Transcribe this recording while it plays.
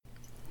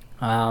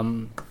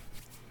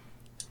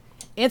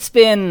It's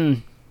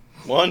been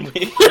 1 week.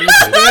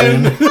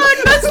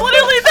 That's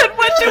literally been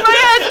what in my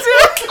head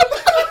too.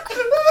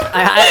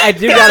 I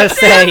do gotta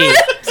say,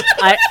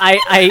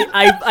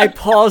 I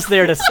paused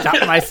there to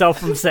stop myself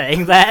from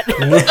saying that.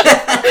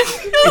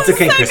 It's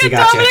okay, Chris, we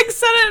got you. Dominic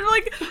said it,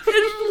 like,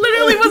 it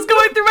literally was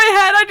going through my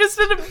head. I just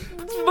didn't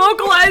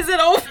vocalize it.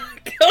 Oh my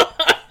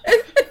god.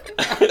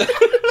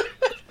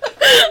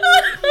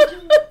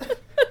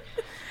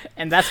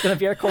 And that's gonna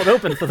be our cold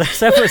open for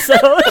this episode.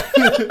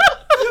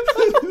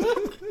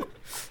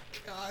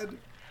 God.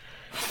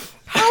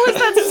 How is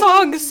that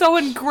song so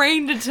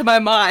ingrained into my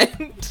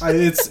mind?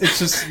 It's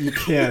just, you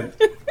can't.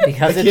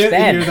 Because I it's can't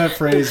Ben. hear that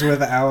phrase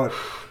without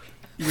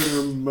even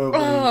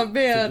remotely. Oh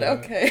man, thinking about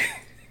it. okay.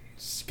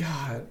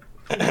 God.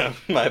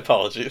 My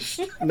apologies.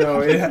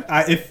 No,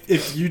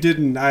 if you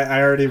didn't,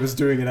 I already was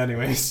doing it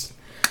anyways.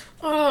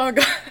 Oh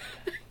god.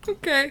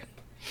 Okay.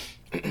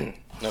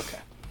 Okay.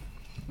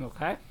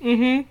 Okay.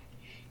 Mm-hmm.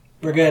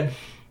 We're good.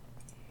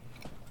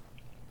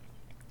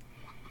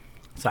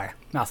 Sorry,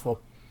 mouthful.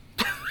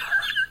 I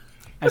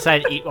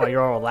decided to eat while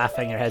you're all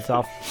laughing your heads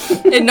off.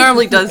 It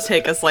normally does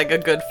take us like a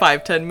good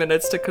 5-10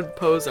 minutes to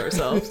compose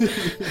ourselves.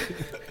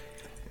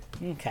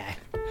 Okay.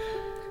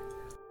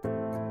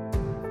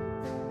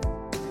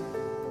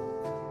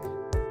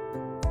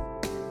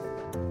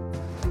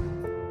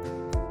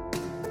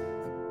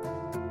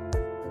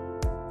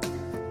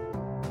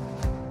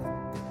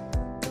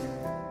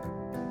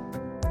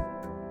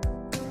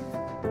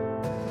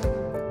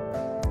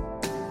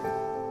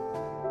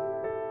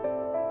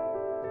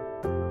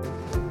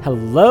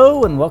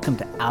 Hello and welcome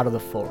to Out of the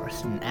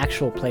Forest, an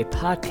actual play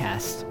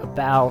podcast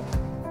about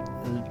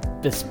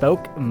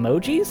bespoke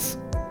emojis.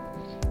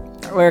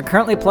 We're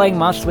currently playing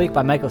Monster Week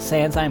by Michael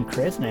Sands. I'm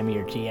Chris, and I'm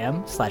your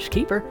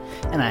GM/keeper,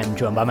 and I'm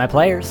joined by my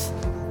players.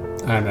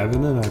 I'm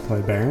Evan, and I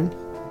play Baron.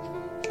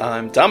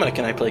 I'm Dominic,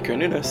 and I play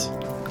Cornunos.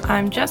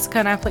 I'm Jessica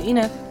and I play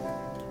Enid.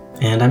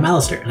 And I'm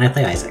Alistair, and I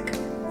play Isaac.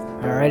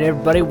 All right,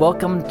 everybody,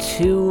 welcome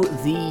to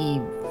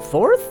the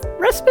fourth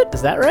respite.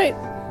 Is that right?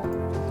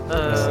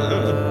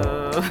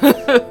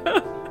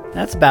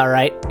 That's about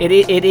right.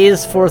 It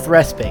is fourth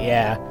respite,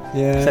 yeah.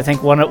 Yeah. So I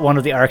think one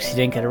of the arcs you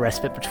didn't get a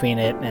respite between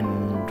it,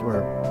 and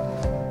we're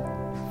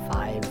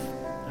 5.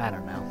 I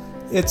don't know.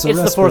 It's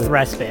the fourth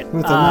respite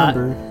with a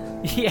number.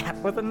 Yeah,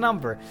 with a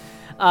number.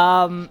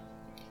 I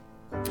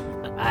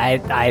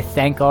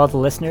thank all the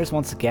listeners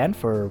once again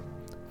for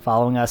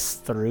following us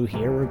through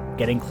here. We're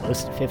getting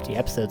close to 50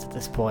 episodes at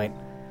this point.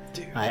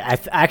 Dude. I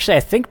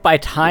think by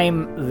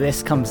time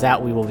this comes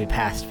out, we will be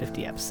past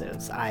 50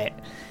 episodes.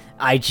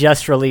 I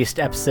just released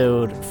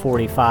episode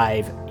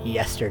 45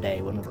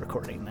 yesterday when we're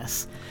recording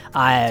this.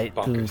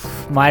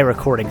 My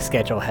recording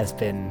schedule has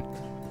been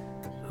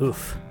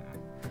oof.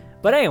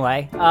 But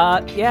anyway,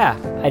 yeah,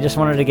 I just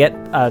wanted to get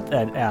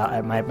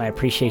my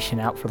appreciation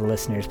out for the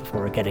listeners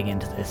before we're getting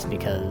into this,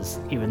 because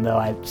even though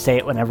I say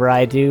it whenever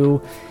I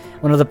do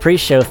one of the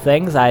pre-show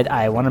things,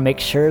 I want to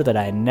make sure that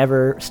I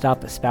never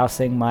stop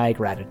espousing my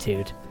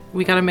gratitude.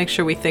 We gotta make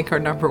sure we thank our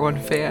number one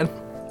fan.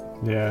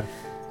 Yeah.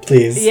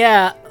 Please.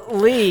 Yeah,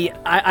 Lee,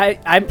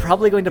 I'm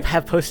probably going to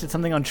have posted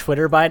something on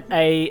Twitter by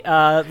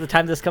the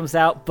time this comes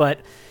out, but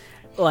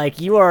like,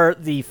 you are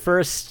the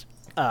first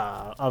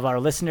of our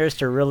listeners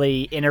to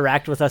really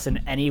interact with us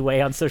in any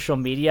way on social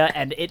media,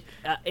 and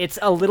it's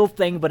a little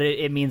thing, but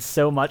it means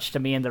so much to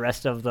me and the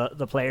rest of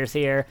the players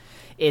here.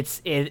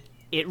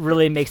 It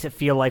really makes it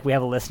feel like we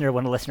have a listener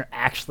when a listener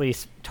actually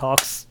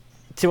talks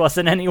to us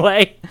in any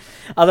way.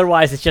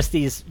 Otherwise, it's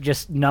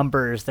just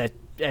numbers that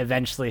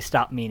eventually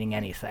stop meaning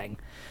anything.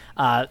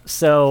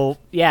 So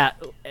yeah,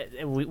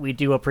 we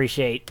do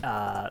appreciate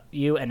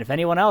you, and if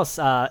anyone else,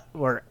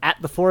 we're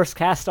at the Forest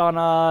Cast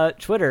on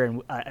Twitter,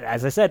 and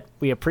as I said,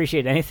 we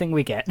appreciate anything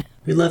we get.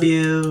 We love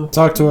you.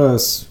 Talk to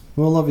us.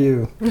 We'll love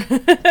you.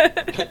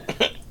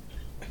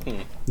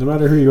 No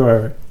matter who you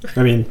are.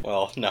 I mean,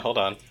 Well, no, hold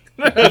on.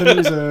 for the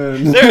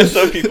reason. There are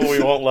some people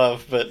we won't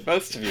love, but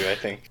most of you, I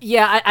think.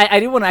 Yeah, I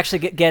do want to actually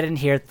get in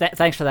here.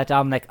 Thanks for that,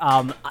 Dominic.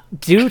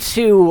 Due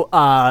to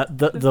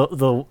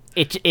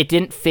it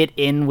didn't fit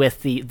in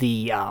with the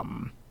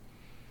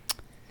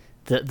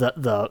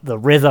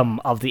rhythm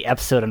of the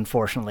episode,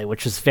 unfortunately,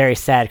 which was very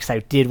sad because I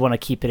did want to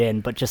keep it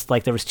in, but just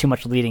like there was too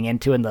much leading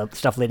into it, and the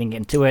stuff leading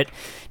into it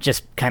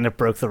just kind of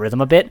broke the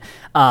rhythm a bit.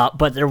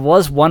 But there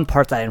was one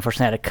part that I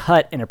unfortunately had to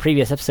cut in a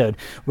previous episode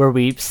where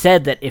we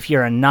said that if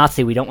you're a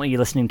Nazi, we don't want you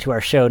listening to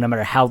our show no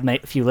matter how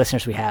few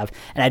listeners we have,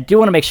 and I do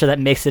want to make sure that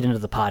makes it into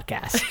the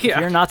podcast. Yeah. If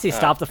you're a Nazi,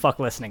 stop the fuck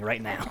listening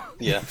right now.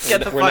 Yeah,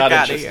 Get the we're fuck not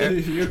outta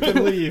interested. here. You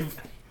can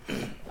leave.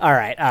 All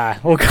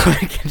right, we'll go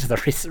into the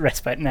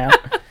respite now.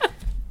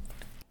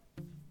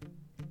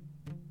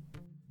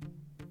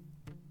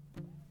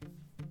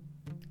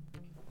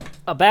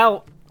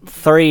 About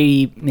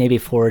 3, maybe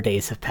 4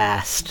 days have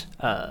passed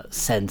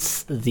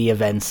since the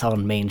events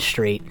on Main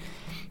Street.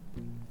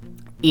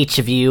 Each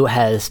of you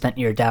has spent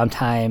your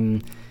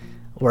downtime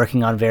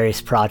working on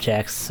various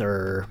projects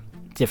or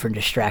different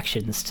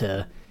distractions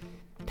to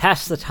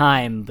pass the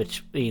time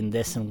between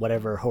this and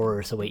whatever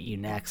horrors await you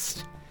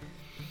next.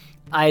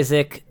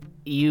 Isaac,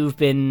 you've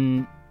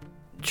been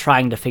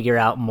trying to figure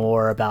out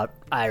more about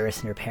Iris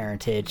and her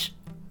parentage.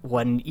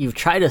 When you've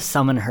tried to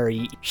summon her,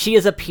 she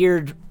has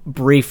appeared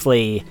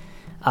briefly,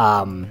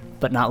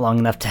 but not long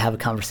enough to have a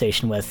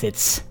conversation with.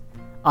 It's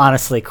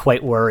honestly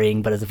quite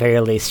worrying, but at the very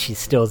least, she's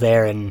still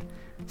there in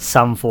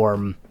some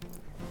form,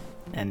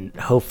 and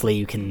hopefully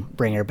you can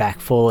bring her back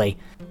fully.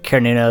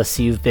 Cernunnos,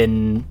 you've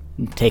been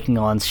taking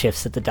on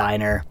shifts at the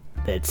diner.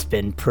 It's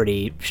been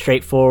pretty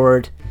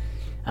straightforward.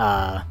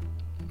 Baron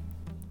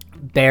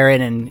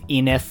and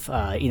Enif,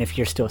 Enif,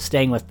 you're still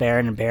staying with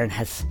Baron, and Baron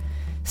has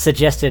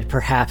suggested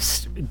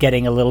perhaps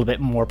getting a little bit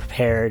more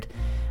prepared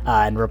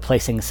and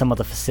replacing some of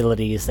the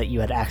facilities that you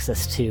had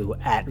access to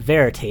at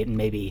Veritate, and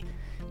maybe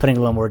putting a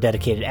little more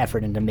dedicated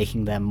effort into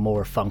making them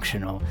more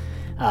functional,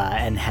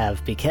 and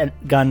have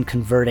begun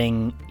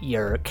converting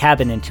your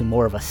cabin into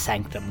more of a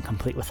sanctum,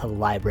 complete with a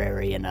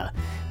library and a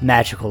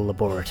magical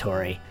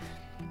laboratory.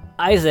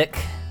 Isaac,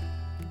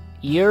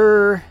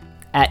 you're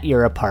at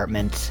your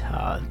apartment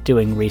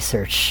doing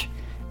research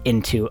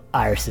into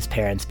Iris's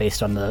parents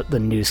based on the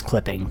news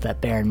clipping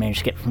that Baron managed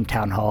to get from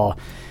Town Hall.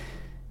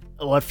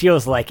 What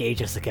feels like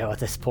ages ago at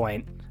this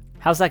point.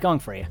 How's that going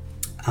for you?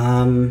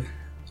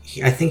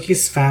 I think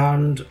he's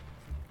found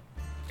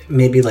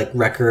maybe like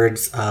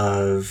records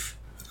of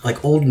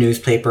like old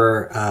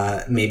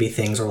newspaper, maybe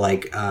things or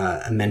like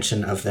a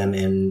mention of them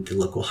in the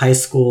local high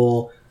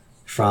school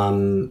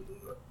from,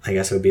 I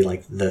guess it would be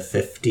like the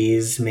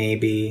 50s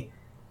maybe.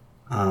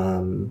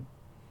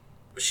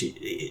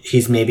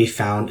 He's maybe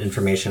found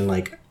information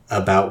like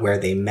about where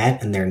they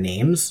met and their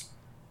names,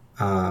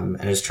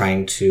 and is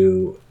trying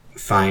to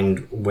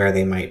find where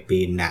they might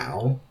be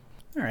now.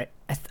 All right.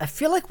 I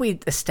feel like we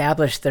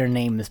established their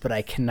names, but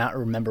I cannot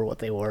remember what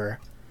they were.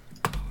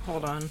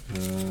 Hold on.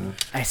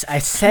 I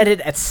said it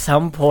at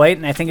some point,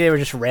 and I think they were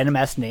just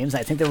random-ass names.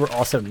 I think they were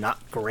also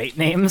not great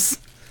names.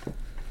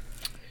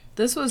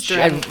 This was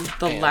during Jen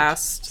the and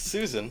last...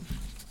 Susan.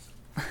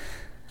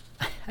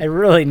 I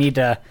really need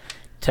to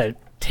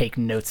take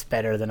notes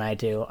better than I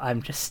do.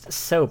 I'm just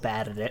so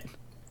bad at it.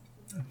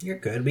 You're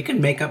good. We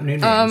can make up new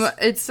names.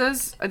 It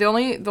says the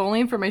only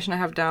information I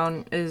have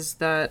down is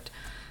that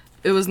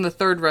it was in the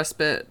third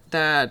respite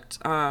that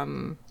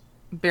Baron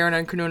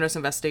and Cernunnos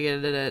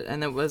investigated it,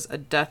 and it was a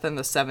death in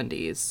the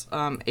 70s,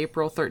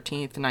 April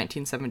 13th,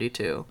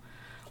 1972.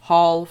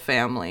 Hall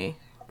family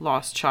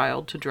lost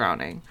child to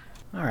drowning.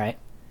 All right.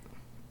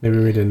 Maybe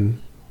we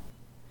didn't.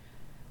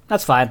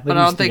 That's fine. We But can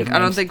I just do don't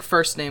different names. think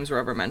first names were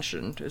ever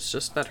mentioned. It's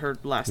just that her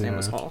last name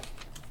was Hall.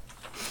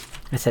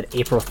 I said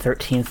April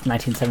 13th,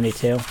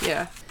 1972.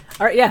 Yeah.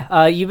 All right,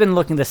 yeah. You've been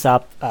looking this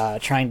up,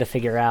 trying to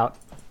figure out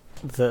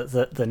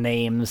the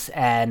names,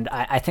 and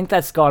I think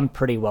that's gone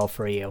pretty well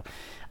for you.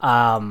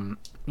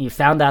 You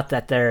found out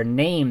that their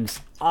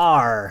names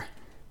are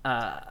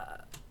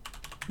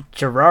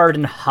Gerard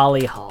and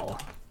Holly Hall,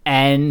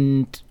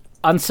 and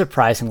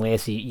unsurprisingly,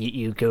 as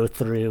you go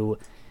through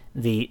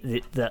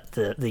the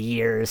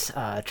years,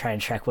 try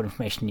and track what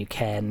information you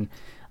can,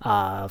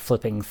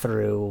 flipping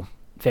through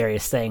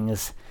various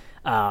things.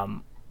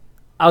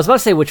 I was about to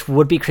say which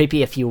would be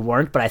creepy if you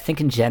weren't, but I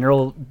think in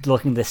general,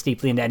 looking this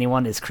deeply into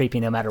anyone is creepy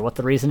no matter what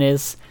the reason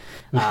is.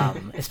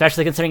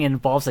 Especially considering it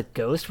involves a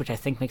ghost, which I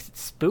think makes it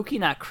spooky,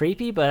 not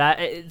creepy, but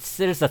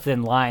there's a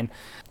thin line.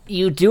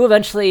 You do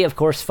eventually, of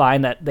course,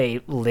 find that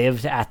they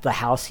lived at the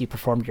house you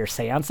performed your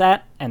seance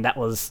at, and that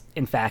was,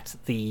 in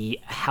fact, the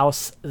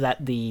house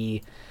that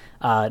the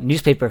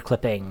newspaper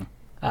clipping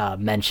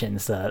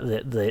mentions.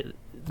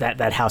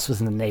 That house was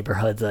in the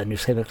neighborhood the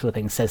newspaper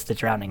clipping says the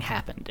drowning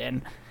happened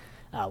in.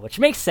 Which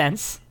makes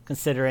sense,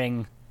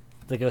 considering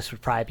the ghost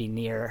would probably be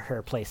near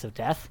her place of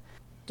death.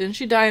 Didn't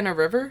she die in a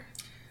river?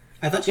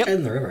 I thought she died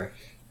in the river.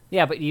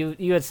 Yeah, but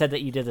you had said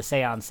that you did the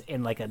seance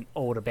in, like, an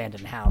old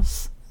abandoned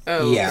house.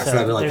 Oh. Yeah, so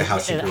that'd be like the there's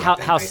house she a grew up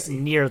in. I house see.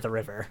 near the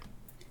river,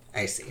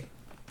 I see.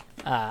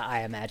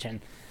 I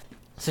imagine.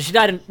 So she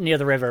died near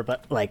the river,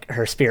 but, like,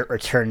 her spirit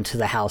returned to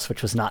the house,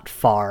 which was not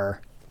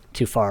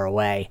too far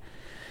away.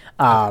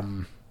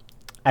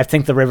 I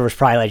think the river was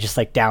probably just,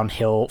 like,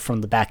 downhill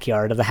from the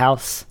backyard of the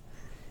house.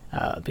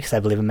 Because I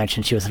believe I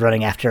mentioned she was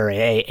running after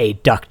a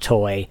duck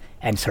toy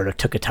and sort of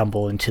took a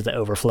tumble into the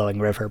overflowing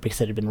river because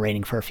it had been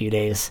raining for a few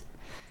days.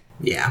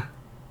 Yeah.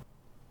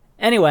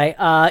 Anyway,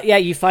 yeah,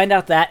 you find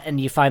out that,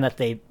 and you find that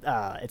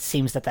it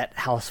seems that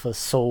house was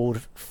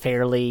sold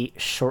fairly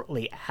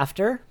shortly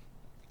after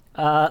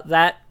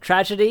that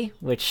tragedy,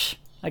 which,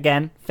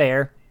 again,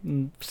 fair.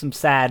 Some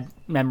sad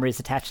memories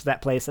attached to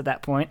that place at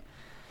that point.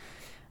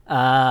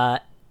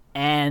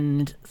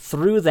 And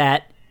through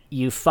that,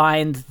 you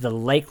find the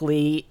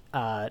likely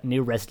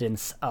new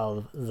residents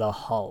of the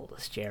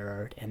Halls,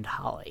 Gerard and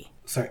Holly.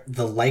 Sorry,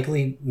 the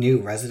likely new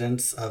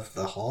residents of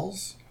the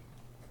Halls?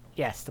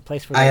 Yes, the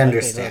place where I they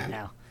understand.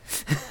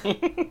 live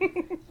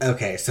now.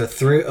 Okay, so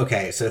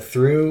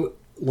through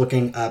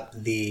looking up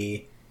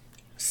the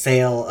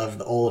sale of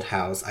the old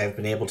house, I've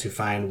been able to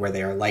find where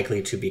they are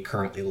likely to be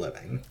currently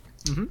living.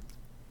 Mm-hmm.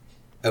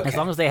 Okay. As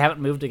long as they haven't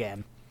moved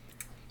again.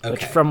 Okay.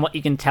 Which, from what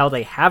you can tell,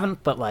 they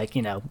haven't, but, like,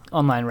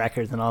 online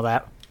records and all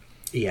that.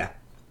 Yeah.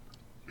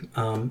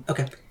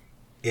 Okay.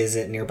 Is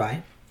it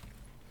nearby?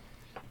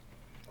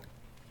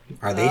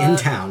 Are they in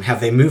town?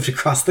 Have they moved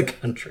across the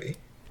country?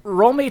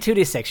 Roll me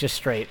 2d6 just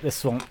straight.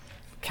 This won't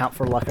count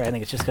for luck or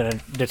anything. It's just going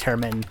to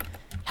determine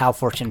how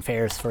fortune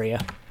fares for you.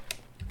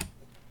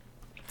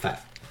 5.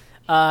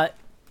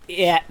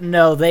 Yeah,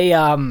 no, they,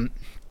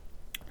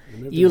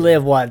 you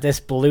live, what, this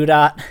blue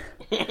dot?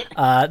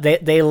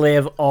 They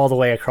live all the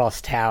way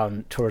across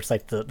town towards,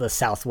 like, the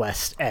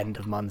southwest end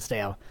of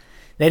Munsdale.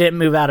 They didn't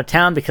move out of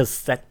town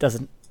because that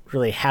doesn't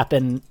really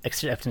happen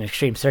except in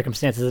extreme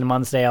circumstances in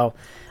Munsdale,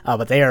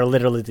 but they are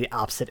literally the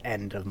opposite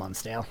end of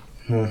Munsdale.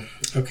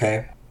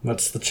 Okay.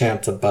 What's the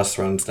chance a bus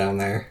runs down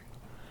there?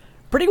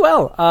 Pretty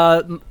well.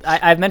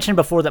 I've mentioned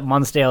before that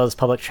Munsdale's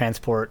public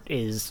transport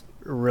is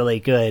really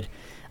good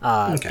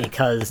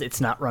because it's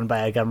not run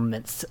by a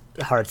government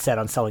hard set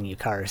on selling you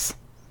cars.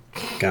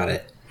 Got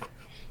it.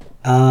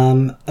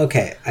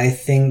 Okay, I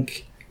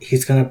think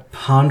he's going to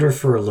ponder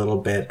for a little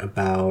bit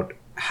about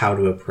how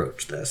to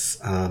approach this,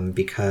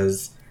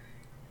 because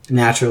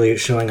naturally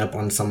showing up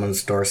on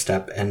someone's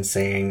doorstep and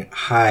saying,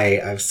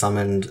 "Hi, I've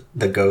summoned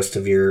the ghost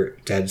of your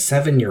dead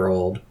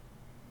 7-year-old,"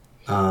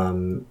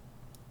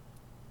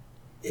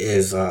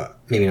 is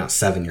maybe not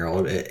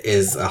 7-year-old,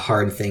 is a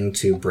hard thing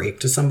to break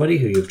to somebody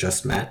who you've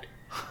just met.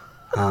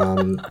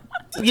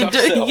 You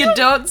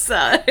don't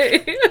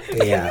say.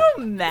 Yeah.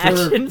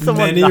 Imagine For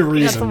someone many knocking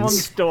reasons. at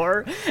someone's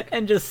door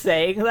and just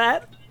saying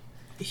that.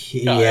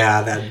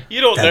 Yeah, that You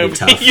don't that'd know be me.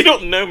 tough. You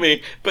don't know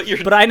me, but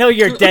But I know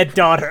your dead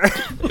daughter.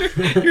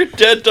 your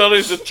dead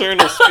daughter's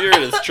eternal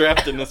spirit is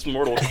trapped in this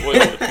mortal coil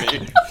with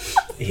me.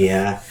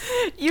 Yeah.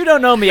 You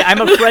don't know me.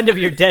 I'm a friend of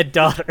your dead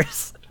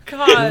daughter's. I've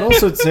God.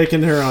 also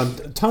taken her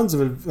on tons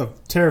of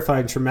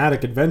terrifying,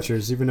 traumatic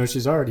adventures, even though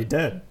she's already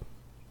dead.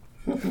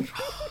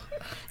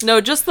 No,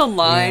 just the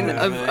line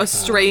of a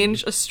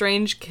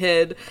strange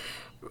kid.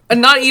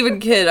 Not even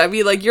kid. I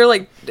mean, like,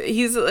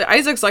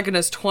 Isaac's like in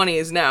his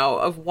 20s now,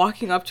 of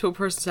walking up to a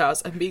person's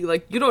house and being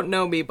like, "You don't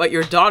know me, but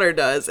your daughter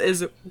does," is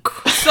so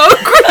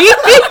creepy.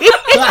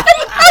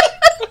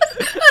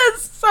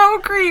 That's so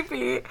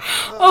creepy.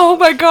 Oh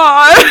my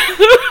god.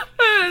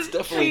 It's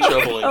definitely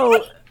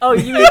troubling. Oh,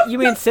 you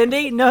mean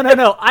Cindy? No,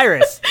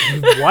 Iris.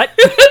 What?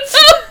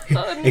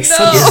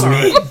 Excuse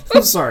me.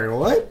 I'm sorry,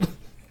 what?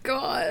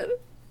 God.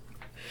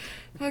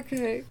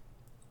 Okay.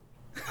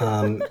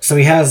 So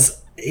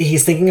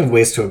he's thinking of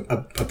ways to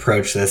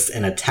approach this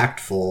in a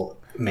tactful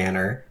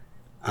manner,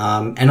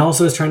 and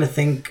also is trying to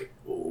think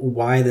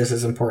why this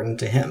is important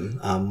to him.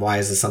 Why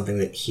is this something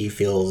that he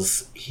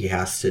feels he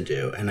has to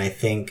do? And I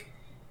think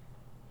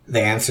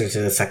the answer to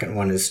the second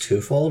one is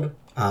twofold.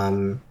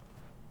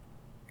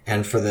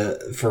 And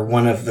for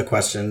one of the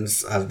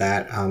questions of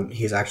that,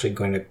 he's actually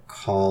going to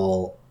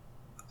call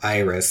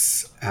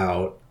Iris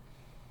out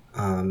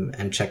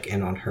and check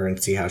in on her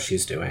and see how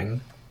she's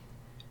doing.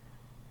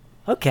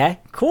 Okay,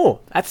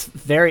 cool. That's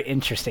very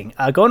interesting.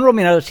 Go and roll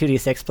me another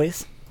 2d6,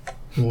 please.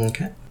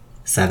 Okay.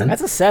 7.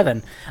 That's a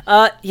 7.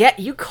 Yeah,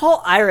 you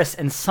call Iris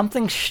and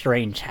something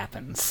strange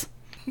happens.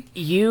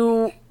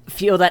 You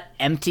feel that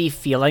empty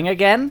feeling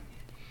again,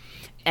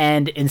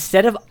 and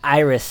instead of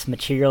Iris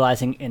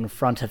materializing in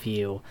front of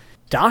you,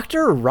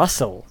 Dr.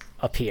 Russell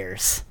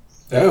appears.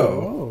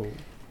 Oh.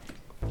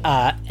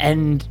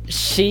 And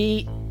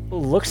she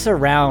looks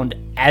around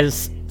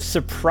as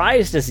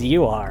surprised as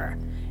you are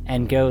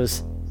and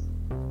goes,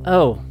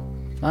 "Oh,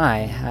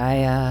 my,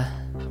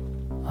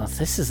 well,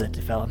 this is a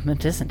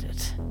development, isn't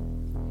it?"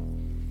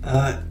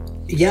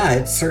 Yeah,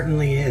 it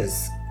certainly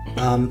is.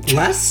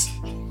 Last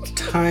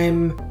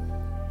time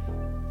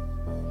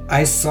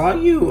I saw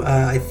you,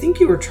 I think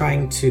you were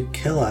trying to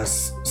kill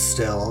us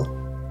still.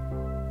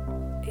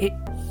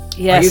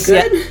 Yes. Are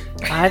you good?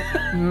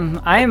 Yeah,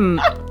 I'm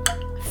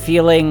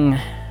feeling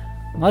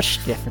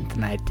much different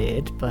than I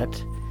did,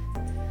 but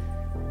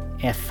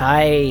if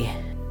I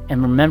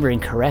am remembering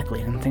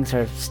correctly, and things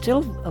are still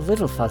a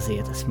little fuzzy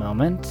at this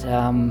moment,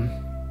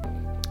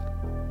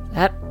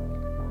 that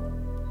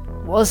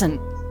wasn't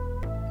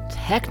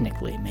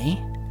technically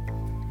me.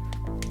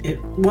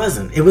 It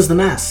wasn't. It was the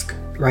mask,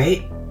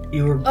 right?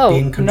 You were Oh,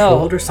 being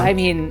controlled no, or something? I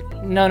mean,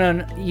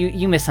 no,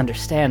 you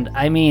misunderstand.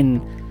 I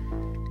mean,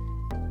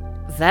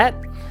 that...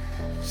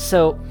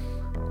 So,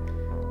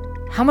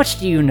 how much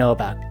do you know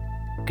about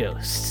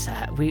ghosts?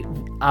 We,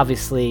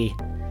 obviously,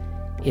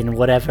 in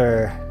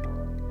whatever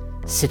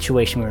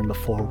situation we were in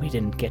before, we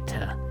didn't get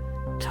to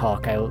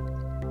talk.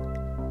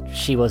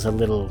 She was a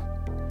little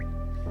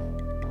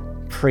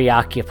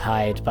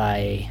preoccupied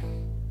by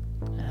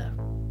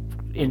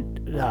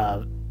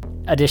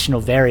additional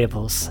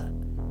variables.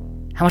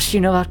 How much do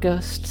you know about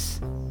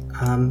ghosts?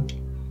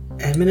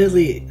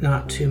 Admittedly,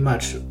 not too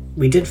much.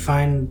 We did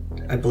find,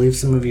 I believe,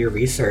 some of your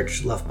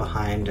research left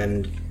behind,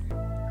 and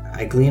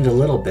I gleaned a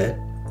little bit,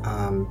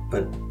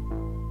 but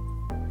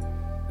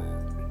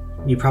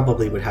you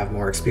probably would have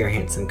more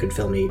experience and could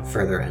fill me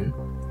further in.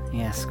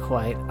 Yes,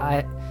 quite.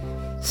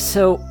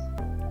 So,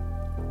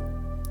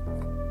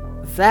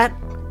 that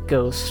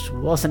ghost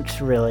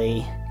wasn't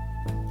really...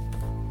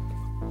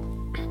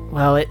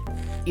 Well,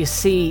 you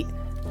see,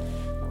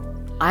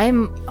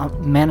 I'm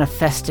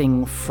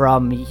manifesting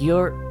from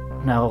your...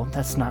 No,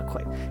 that's not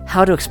quite...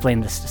 How to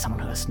explain this to someone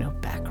who has no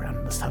background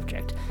in the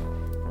subject?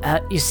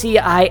 You see,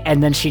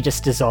 and then she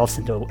just dissolves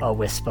into a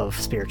wisp of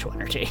spiritual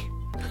energy.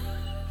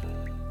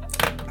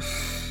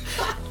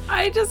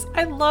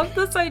 I love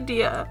this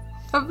idea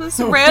of this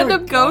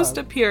random ghost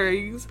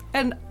appearing,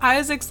 and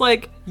Isaac's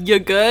like, "You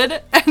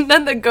good?" And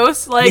then the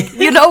ghost's like,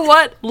 "You know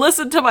what?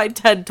 Listen to my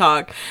TED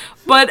talk."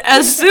 But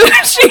as soon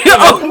as she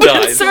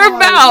opens her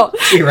mouth,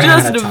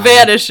 just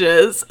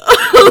vanishes.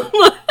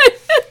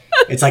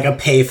 It's like a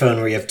payphone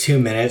where you have 2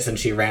 minutes and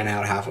she ran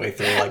out halfway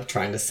through, like,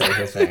 trying to say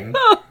her thing.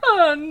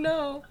 Oh,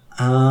 no.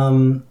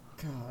 God.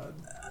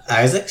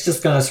 Isaac's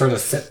just gonna sort of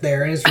sit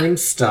there in his room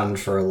stunned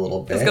for a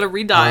little bit. He's gonna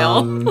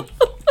redial.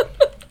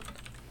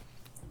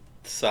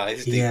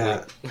 Sighs deeply.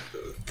 Yeah,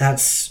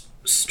 that's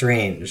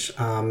strange.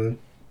 And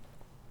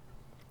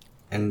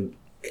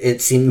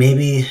it seemed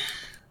maybe...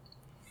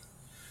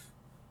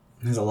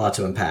 There's a lot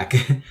to unpack.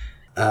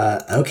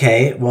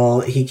 Okay,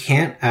 well, he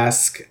can't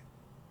ask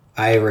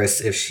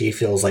Iris if she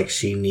feels like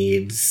she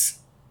needs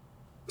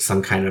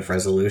some kind of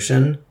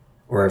resolution,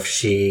 or if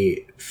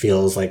she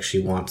feels like she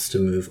wants to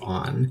move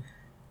on.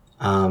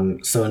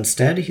 So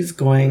instead, he's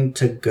going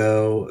to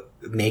go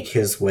make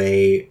his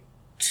way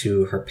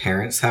to her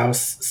parents'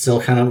 house, still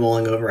kind of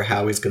mulling over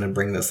how he's going to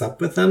bring this up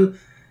with them.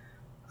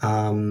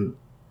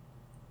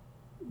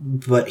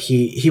 But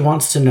he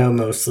wants to know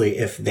mostly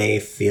if they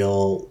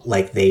feel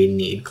like they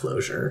need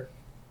closure.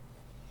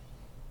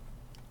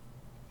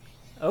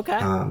 Okay.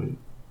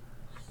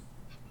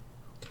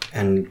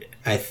 And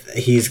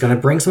he's going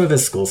to bring some of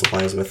his school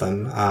supplies with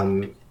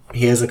him.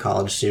 He is a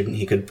college student.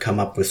 He could come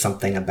up with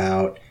something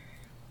about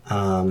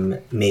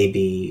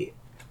maybe...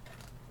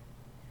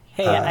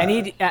 Hey, I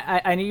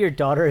need your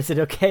daughter. Is it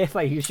okay if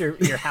I use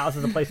your house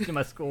as a place to do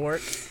my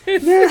schoolwork?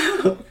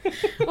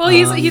 Well,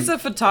 he's a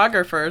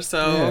photographer,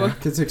 so... Yeah,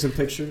 can take some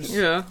pictures.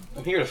 Yeah.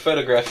 I'm here to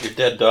photograph your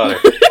dead daughter.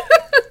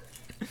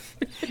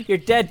 Your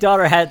dead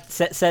daughter had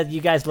said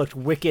you guys looked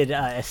wicked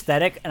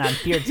aesthetic, and I'm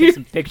here to take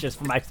some pictures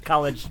for my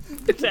college.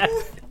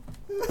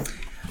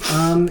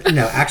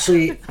 No,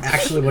 actually,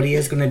 what he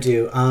is going to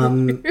do,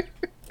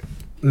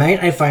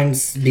 might I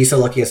be so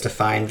lucky as to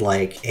find,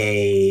 like,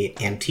 a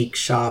antique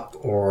shop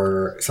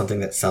or something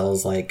that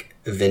sells, like,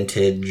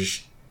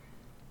 vintage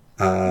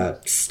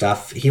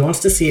stuff. He wants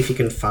to see if he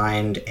can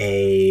find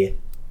a,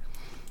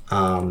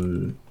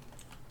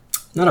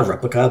 not a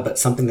replica, but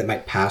something that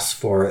might pass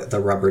for the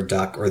rubber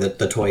duck or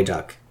the toy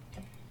duck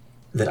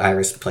that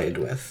Iris played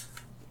with.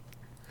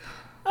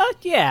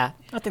 Yeah,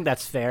 I think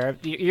that's fair.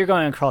 You're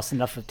going across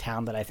enough of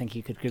town that I think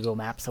you could Google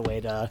Maps a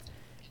way to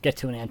get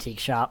to an antique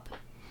shop.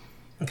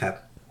 Okay.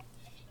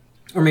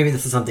 Or maybe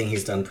this is something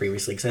he's done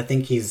previously, because I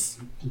think he's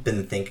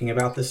been thinking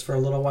about this for a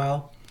little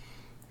while.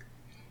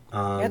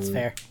 That's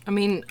fair. I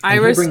mean,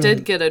 Iris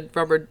did get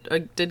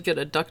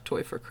a duck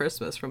toy for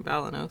Christmas from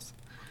Balanos.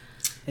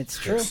 It's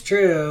true. It's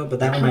true, but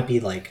that one might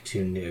be, like,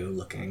 too new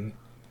looking.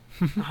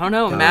 I don't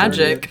know,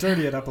 magic.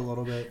 Dirty it up a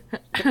little bit.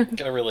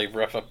 Gotta really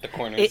rough up the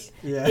corners.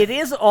 It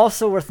is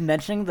also worth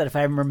mentioning that if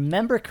I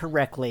remember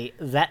correctly,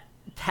 that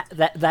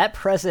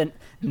present,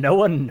 no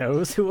one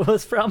knows who it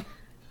was from.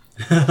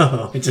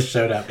 Oh, it just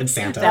showed up. It's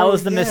Santa. That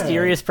was the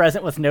mysterious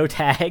present with no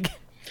tag.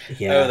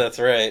 Yeah. Oh, that's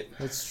right.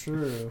 That's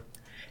true.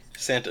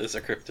 Santa is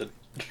a cryptid.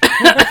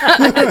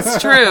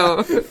 It's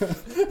true.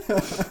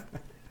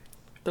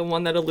 The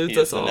one that eludes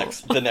us all.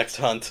 The next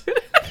hunt.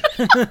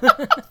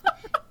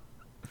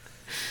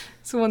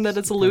 It's the one that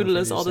has eluded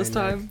us all this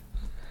time.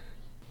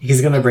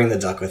 He's gonna bring the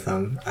duck with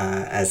him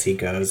as he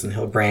goes, and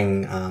he'll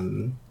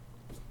bring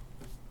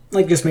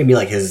like just maybe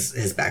like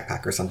his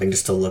backpack or something,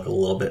 just to look a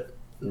little bit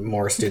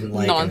more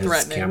student-like, and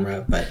his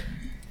camera. But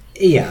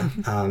yeah,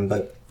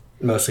 but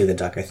mostly the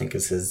duck, I think,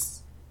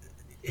 is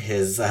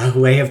his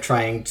way of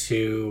trying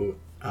to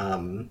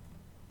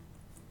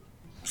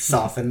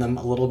soften them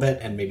a little bit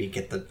and maybe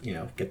get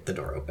the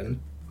door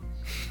open.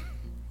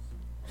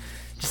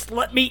 Just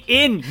let me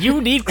in. You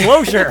need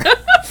closure.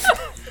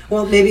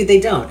 Well, maybe they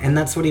don't, and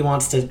that's what he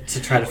wants to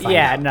try to find out.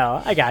 Yeah,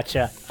 no, I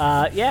gotcha.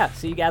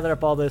 So you gather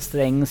up all those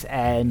things,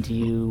 and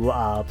you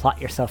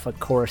plot yourself a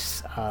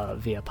course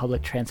via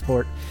public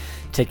transport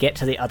to get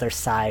to the other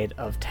side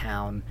of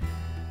town.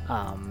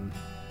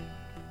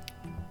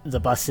 The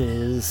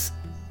buses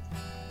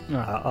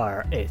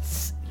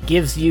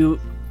gives you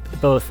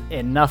both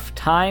enough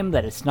time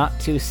that it's not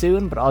too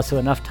soon, but also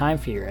enough time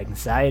for your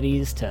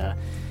anxieties to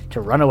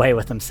run away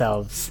with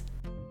themselves.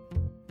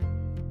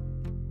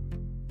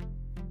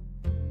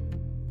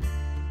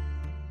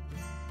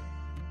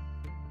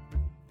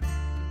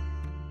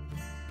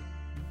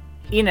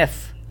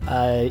 Enif,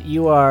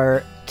 you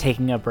are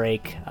taking a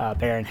break.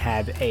 Baron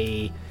had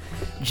a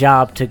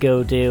job to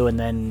go do, and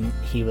then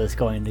he was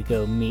going to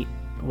go meet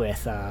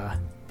with...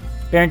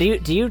 Baron,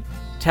 do you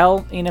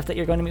tell Enif that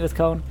you're going to meet with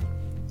Cone?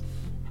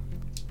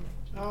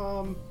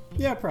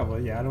 Yeah,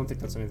 probably. Yeah, I don't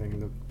think that's anything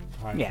to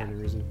hide for any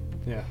reason.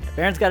 Yeah.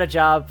 Baron's got a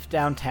job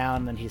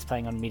downtown, and he's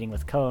planning on meeting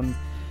with Cone.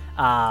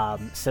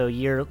 So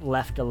you're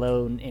left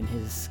alone in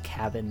his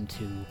cabin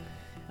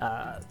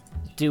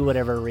to do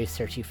whatever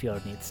research you feel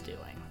needs doing.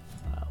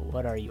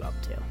 What are you up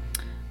to?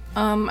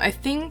 I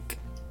think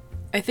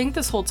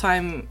this whole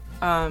time,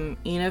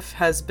 Enif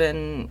has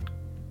been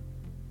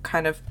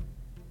kind of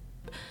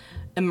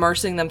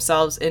immersing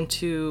themselves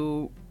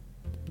into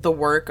the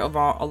work of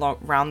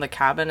around the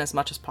cabin as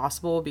much as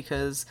possible,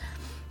 because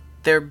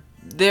they're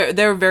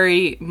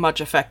very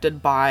much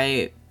affected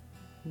by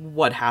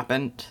what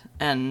happened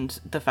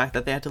and the fact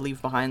that they had to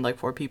leave behind like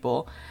 4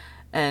 people,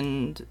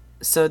 and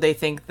so they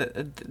think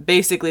that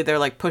basically they're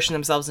like pushing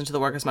themselves into the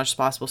work as much as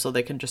possible so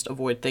they can just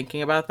avoid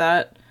thinking about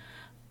that,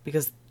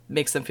 because it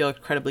makes them feel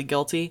incredibly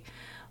guilty.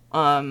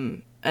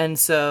 And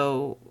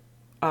so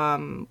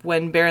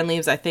when Baron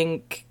leaves, I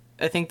think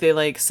they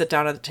like sit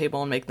down at the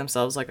table and make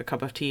themselves like a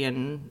cup of tea,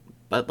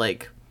 but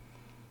like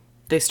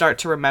they start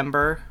to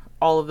remember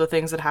all of the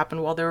things that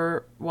happened while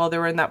they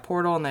were in that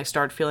portal, and they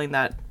start feeling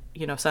that,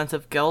 sense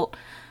of guilt.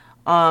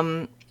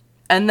 And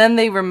then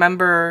they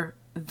remember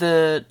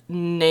the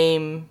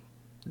name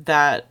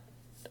that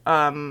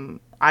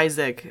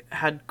Isaac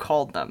had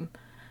called them,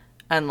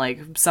 and like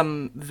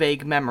some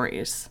vague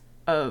memories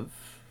of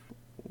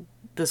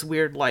this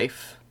weird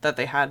life that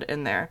they had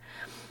in there.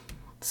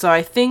 So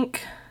I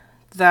think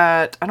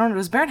that, I don't know,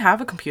 does Baron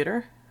have a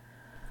computer?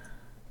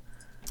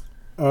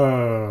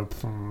 I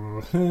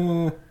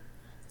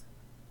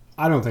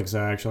don't think so,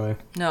 actually.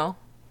 No.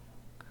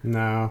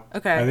 No.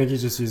 Okay. I think he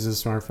just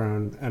uses a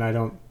smartphone, and I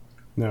don't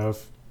know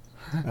if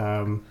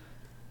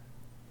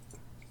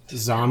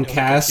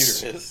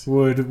Zomcast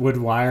would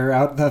wire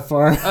out that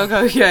far.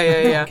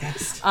 Okay, yeah.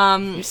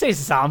 You say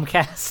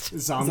Zomcast?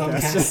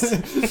 Zomcast.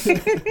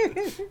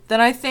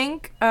 Then I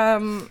think,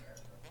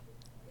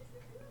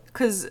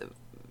 because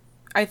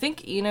I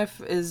think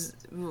Enif is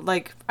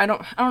like, I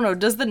don't know.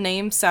 Does the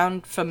name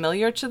sound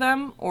familiar to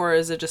them, or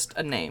is it just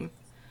a name?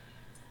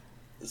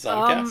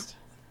 Zomcast.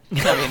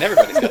 I mean,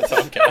 everybody's got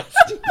Zomcast.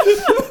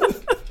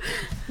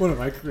 What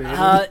am I creating?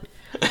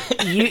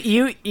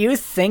 You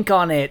think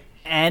on it,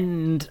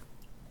 and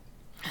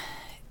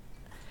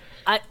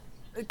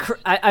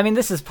I mean,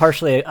 this is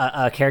partially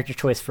a character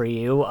choice for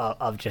you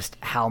of just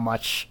how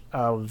much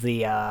of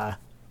the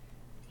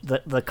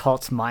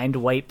cult's mind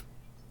wipe,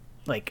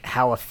 like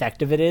how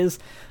effective it is.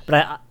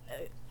 But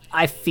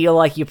I feel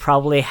like you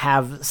probably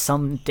have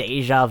some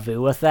deja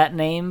vu with that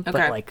name, okay.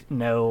 But like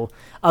no,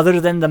 other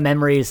than the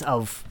memories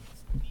of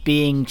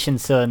being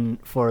Chinsun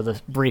for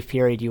the brief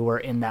period you were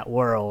in that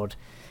world,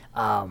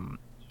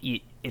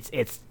 you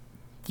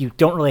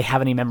don't really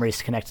have any memories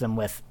to connect them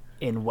with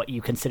in what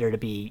you consider to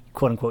be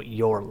quote unquote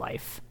your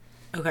life.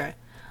 Okay.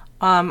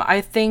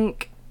 I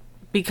think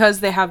because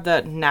they have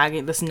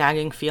this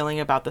nagging feeling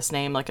about this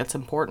name, like it's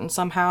important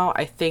somehow,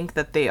 I think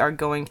that they are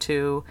going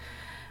to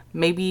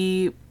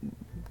maybe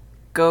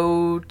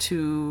go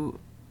to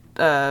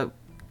the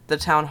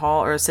town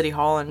hall or city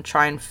hall and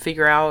try and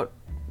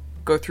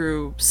go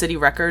through city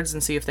records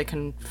and see if they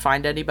can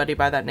find anybody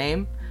by that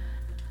name.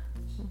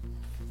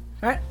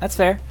 All right, that's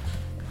fair.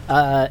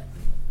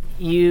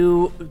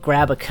 You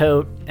grab a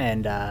coat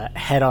and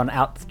head on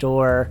out the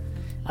door.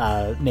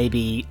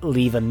 Maybe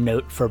leave a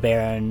note for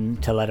Baron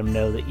to let him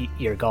know that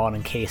you're gone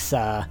in case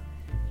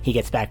he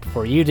gets back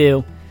before you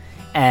do.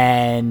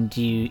 And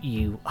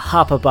you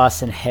hop a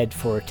bus and head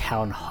for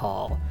Town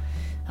Hall,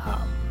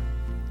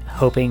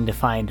 hoping to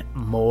find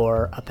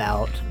more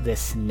about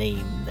this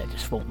name that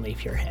just won't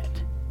leave your head.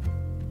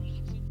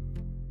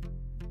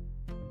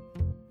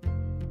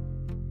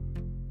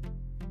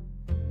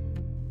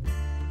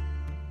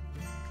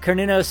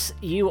 Cernunnos,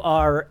 you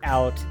are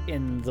out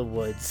in the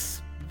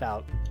woods,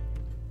 about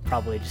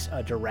probably just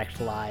a direct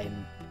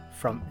line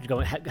from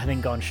having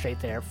gone straight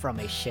there from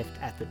a shift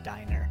at the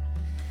diner.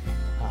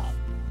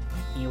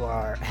 You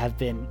have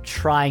been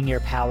trying your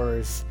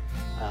powers.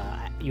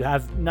 You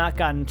have not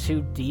gotten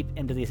too deep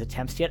into these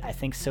attempts yet. I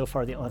think so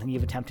far the only thing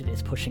you've attempted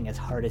is pushing as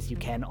hard as you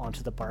can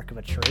onto the bark of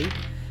a tree,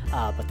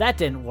 but that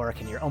didn't work,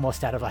 and you're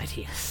almost out of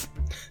ideas.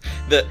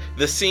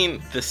 The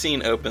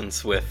scene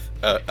opens with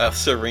a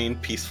serene,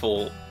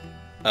 peaceful,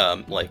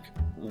 like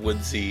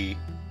woodsy.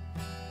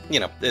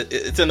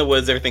 It's in the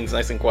woods. Everything's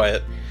nice and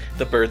quiet.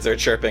 The birds are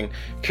chirping.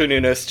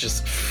 Cernunnos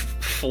just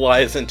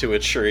flies into a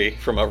tree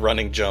from a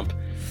running jump,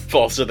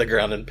 falls to the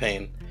ground in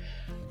pain.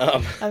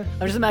 I'm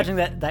just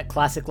imagining that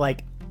classic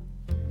like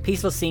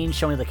peaceful scene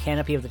showing the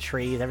canopy of the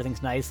trees,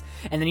 everything's nice,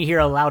 and then you hear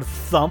a loud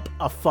thump,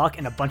 a fuck,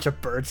 and a bunch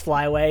of birds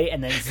fly away,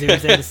 and then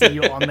zooms in to see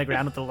you on the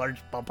ground with a large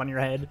bump on your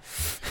head.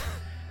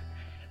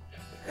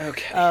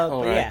 Okay.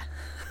 All right. Yeah.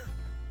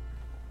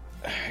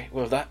 All right.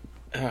 Well,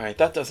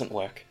 that doesn't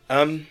work.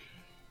 All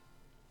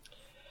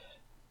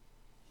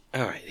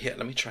right. Yeah.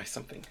 Let me try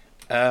something.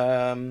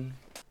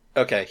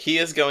 Okay. He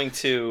is going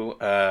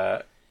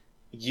to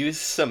use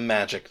some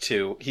magic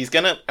too. He's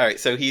gonna. All right.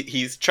 So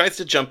he tries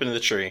to jump into the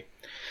tree.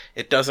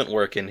 It doesn't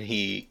work, and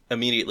he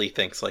immediately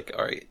thinks like,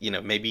 all right,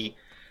 maybe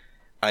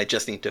I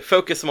just need to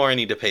focus more. I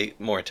need to pay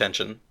more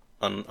attention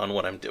on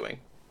what I'm doing.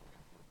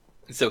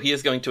 So he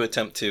is going to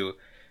attempt to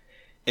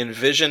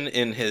envision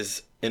in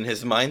his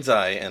mind's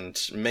eye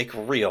and make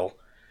real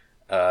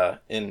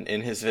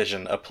in his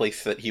vision a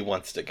place that he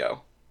wants to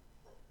go.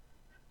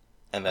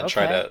 and then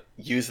try Okay. to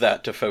use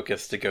that to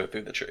focus to go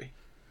through the tree.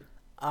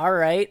 All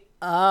right.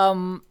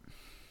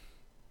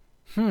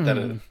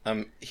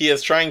 He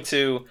is trying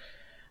to,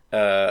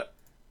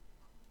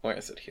 where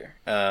is it here?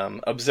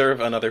 Observe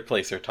another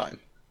place or time.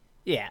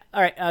 Yeah.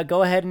 All right.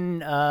 Go ahead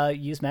and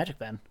use magic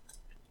then.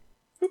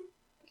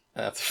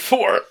 That's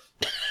 4.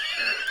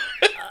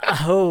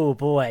 Oh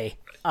boy.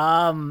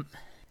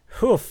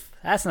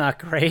 That's not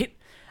great.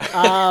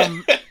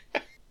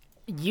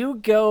 You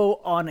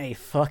go on a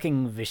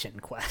fucking vision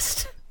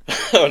quest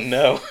Oh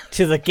no.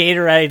 to the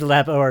Gatorade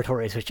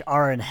laboratories, which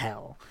are in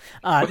hell.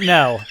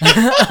 No.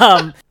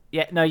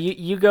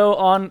 You go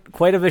on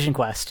quite a vision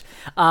quest.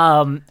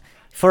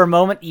 For a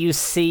moment, you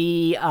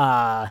see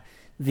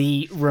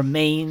the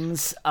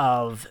remains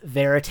of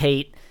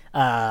Veritate.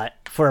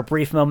 For a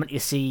brief moment, you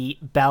see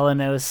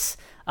Balanos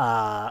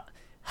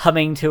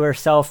humming to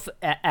herself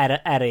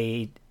at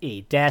a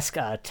desk,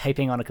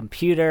 typing on a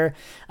computer.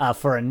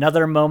 For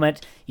another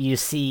moment, you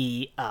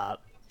see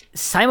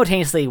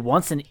simultaneously,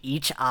 once in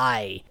each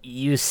eye,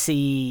 you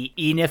see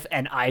Enif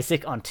and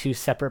Isaac on 2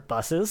 separate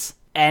buses,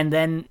 and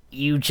then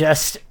you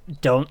just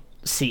don't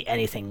see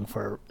anything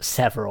for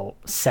several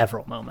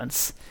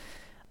moments.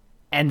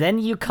 And then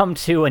you come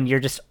to and you're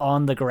just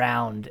on the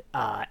ground,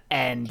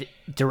 and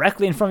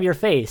directly in front of your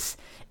face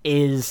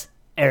is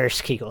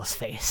Ereshkigal's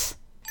face.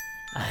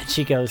 And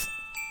she goes,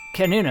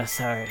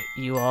 Carnunos, are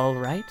you all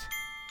right?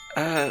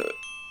 I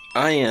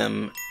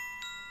am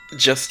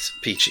just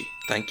peachy.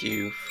 Thank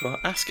you for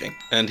asking.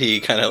 And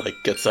he kind of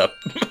gets up,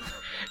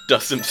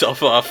 dusts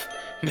himself off,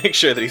 make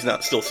sure that he's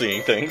not still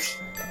seeing things.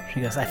 She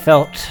goes, I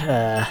felt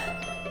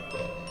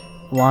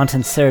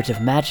wanton surge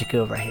of magic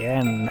over here,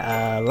 and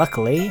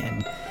luckily,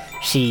 and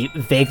she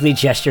vaguely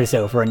gestures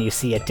over, and you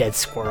see a dead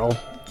squirrel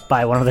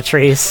by one of the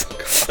trees.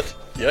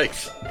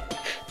 Yikes.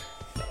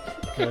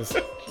 Goes,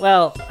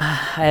 well,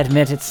 I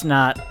admit it's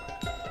not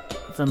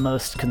the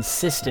most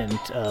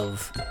consistent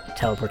of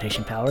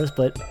teleportation powers,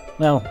 but,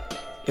 well,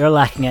 you're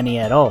lacking any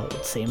at all, it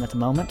would seem, at the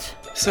moment.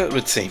 So it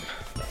would seem.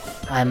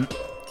 I'm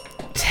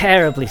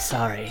terribly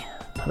sorry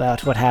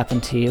about what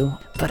happened to you,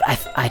 but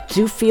I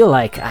do feel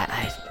like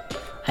I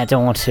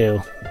don't want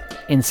to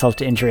insult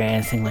to injury or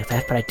anything like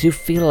that, but I do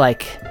feel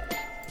like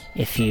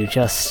if you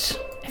just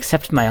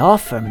accepted my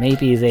offer,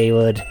 maybe they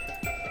would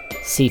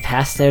see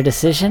past their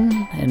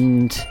decision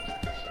and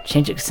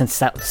change it, since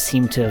that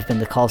seemed to have been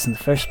the cause in the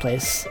first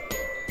place.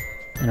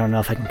 I don't know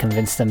if I can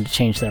convince them to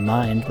change their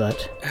mind,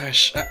 but...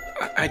 Ash,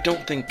 I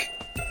don't think...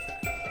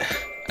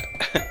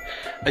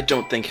 I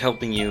don't think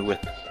helping you with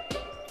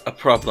a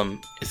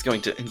problem is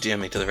going to endear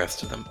me to the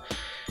rest of them.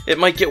 It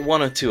might get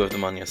 1 or 2 of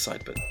them on your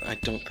side, but I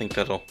don't think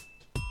that'll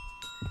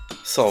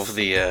solve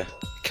the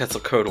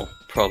Quetzalcoatl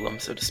problem,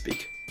 so to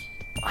speak.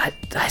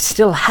 I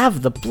still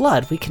have the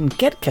blood. We can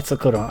get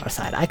Quetzalcoatl on our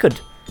side. I could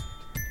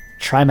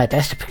try my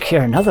best to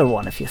procure another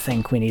one if you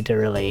think we need to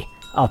really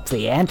up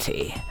the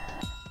ante.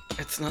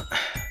 It's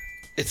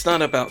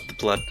not about the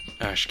blood,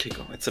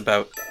 Ereshkigal. It's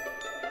about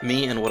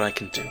me and what I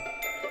can do.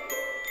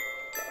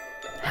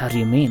 How do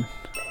you mean?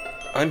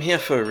 I'm here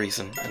for a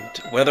reason, and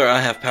whether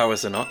I have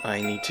powers or not, I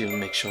need to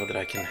make sure that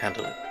I can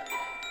handle it.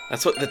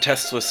 That's what the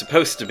test was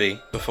supposed to be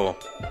before.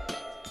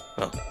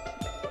 Well,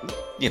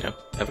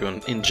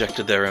 everyone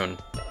injected their own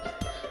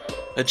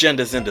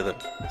agendas into them,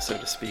 so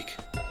to speak.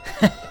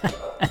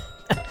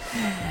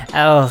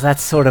 Oh,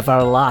 that's sort of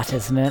our lot,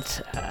 isn't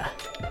it?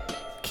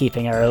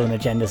 Keeping our own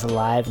agendas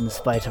alive in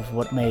spite of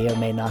what may or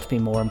may not be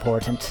more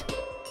important.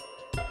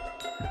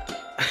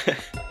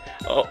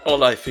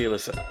 All I feel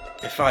is that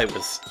if I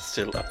was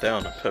still up there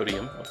on a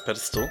podium or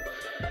pedestal,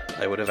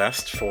 I would have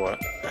asked for,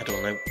 I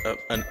don't know,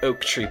 an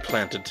oak tree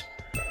planted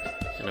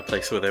in a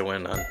place where there were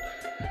none.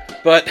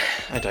 But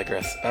I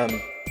digress.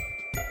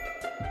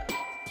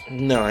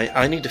 No,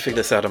 I need to figure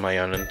this out on my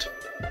own, and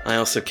I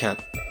also can't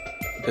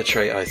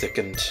betray Isaac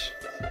and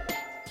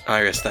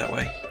Iris that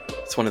way.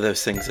 It's one of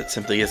those things that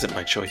simply isn't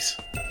my choice.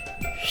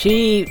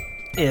 She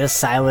is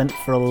silent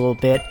for a little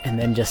bit and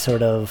then just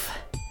sort of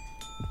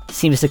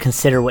seems to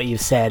consider what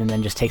you've said and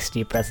then just takes a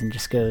deep breath and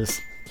just goes,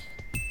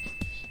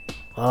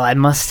 well, I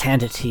must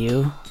hand it to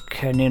you,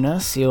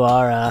 Carnunos. You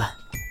are a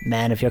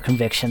man of your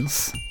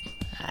convictions.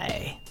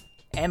 I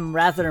am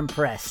rather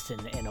impressed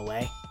in a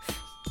way.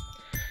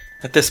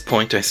 At this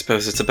point, I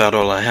suppose it's about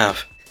all I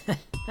have.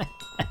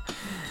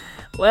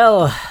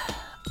 Well,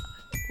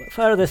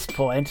 for this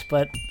point,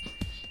 but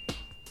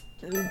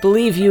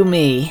believe you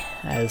me,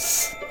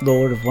 as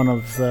Lord of one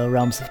of the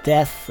Realms of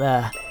Death,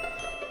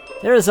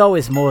 there is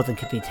always more than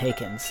can be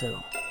taken,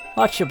 so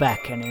watch your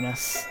back,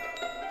 Carnunos.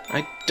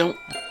 I don't...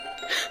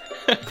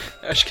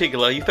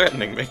 Ereshkigal, are you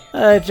threatening me?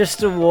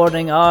 Just a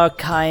warning, our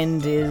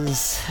kind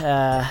is,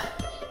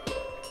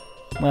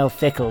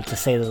 fickle to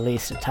say the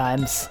least at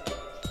times.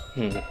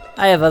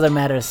 I have other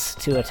matters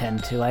to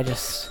attend to. I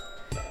just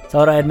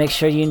thought I'd make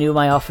sure you knew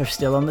my offer's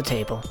still on the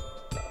table.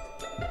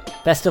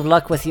 Best of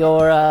luck with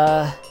your,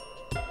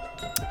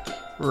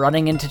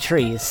 running into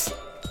trees.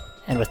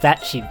 And with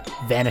that, she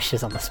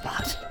vanishes on the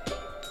spot.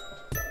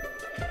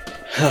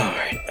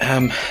 Alright,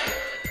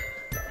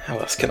 how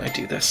else can I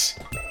do this?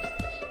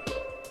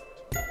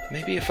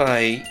 Maybe if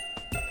I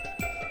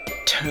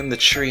turn the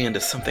tree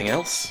into something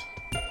else?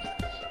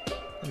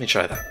 Let me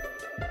try that.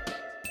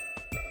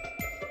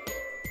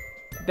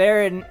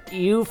 Baron,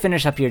 you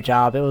finish up your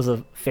job. It was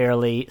a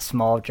fairly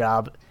small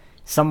job.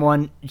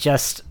 Someone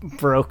just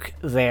broke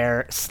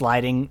their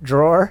sliding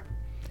drawer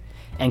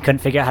and couldn't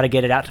figure out how to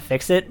get it out to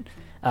fix it.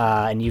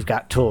 And you've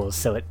got tools,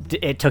 so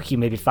it took you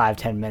maybe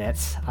 5-10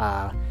 minutes,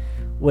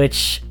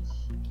 which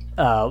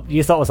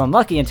you thought was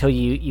unlucky until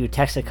you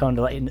texted Cone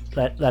to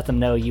let them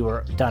know you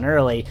were done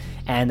early,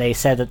 and they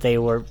said that they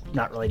were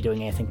not really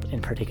doing anything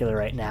in particular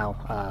right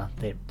now.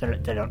 They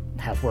don't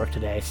have work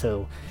today,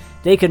 so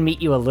they could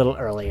meet you a little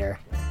earlier.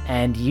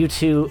 And you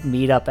two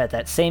meet up at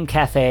that same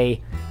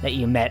cafe that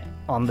you met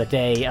on the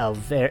day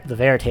of the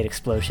Veritate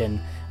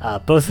explosion,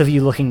 both of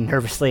you looking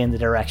nervously in the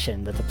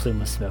direction that the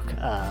plume of smoke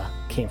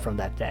came from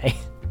that day.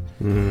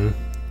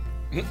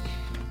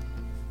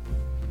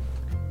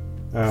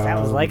 That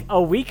was like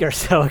a week or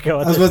so ago.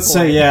 I was about to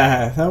say,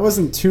 yeah, that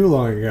wasn't too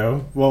long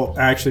ago. Well,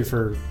 actually,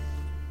 for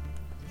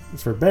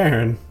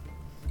Baron,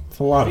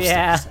 a lot of stuff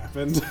has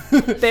happened.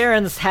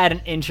 Baron's had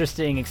an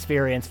interesting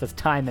experience with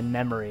time and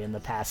memory in the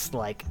past,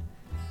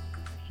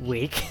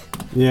 week.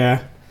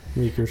 Yeah,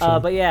 week or so.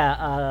 But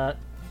yeah,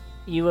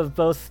 you have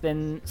both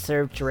been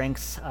served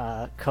drinks.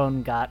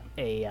 Cone got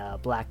a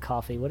black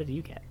coffee. What did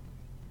you get?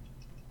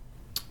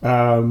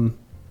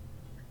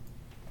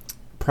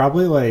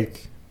 Probably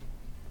like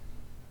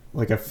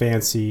a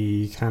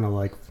fancy kind of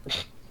like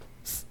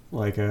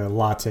a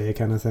latte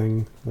kind of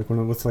thing, like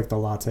one with the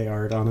latte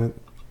art on it.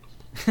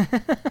 Is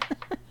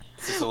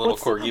this a little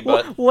corgi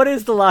butt? What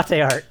is the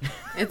latte art?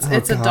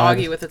 It's a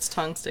doggy with its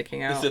tongue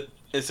sticking out.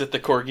 Is it the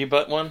corgi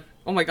butt one?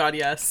 Oh my god,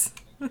 yes.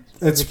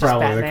 It's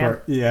probably the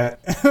corgi. Yeah.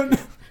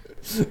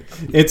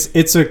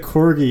 It's a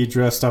corgi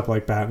dressed up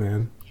like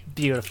Batman.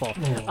 Beautiful.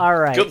 All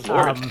right. Good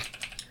lord.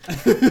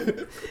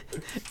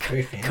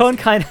 Cone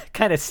kind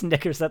of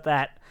snickers at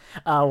that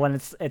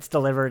when it's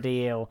delivered to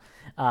you,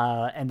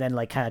 and then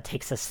kind of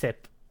takes a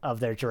sip of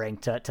their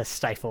drink to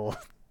stifle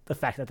the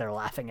fact that they're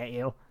laughing at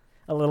you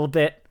a little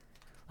bit.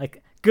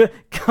 Good,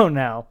 go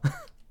now.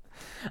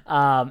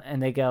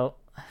 And they go,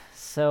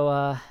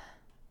 so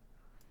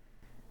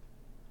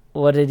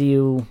what did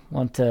you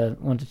want to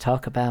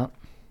talk about?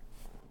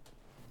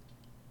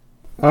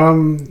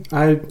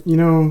 I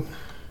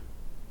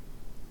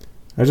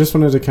just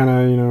wanted to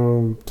kind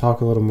of,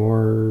 talk a little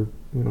more,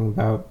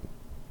 about,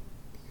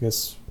 I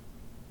guess,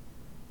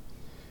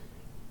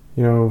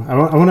 I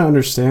want to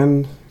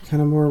understand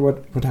kind of more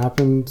what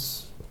happened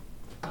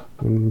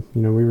when,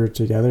 we were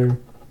together.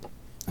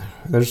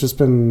 There's just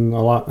been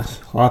a lot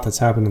that's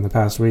happened in the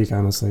past week,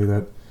 honestly,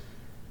 that,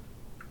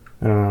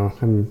 I don't know,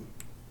 I'm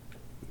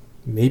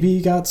maybe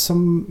got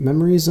some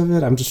memories of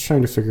it. I'm just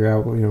trying to figure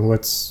out,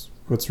 what's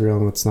real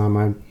and what's not.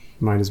 My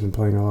mind has been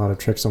playing a lot of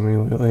tricks on me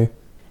lately.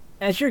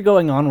 As you're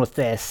going on with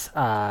this,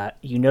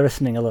 you notice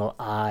something a little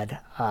odd.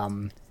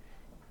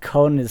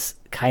 Cone is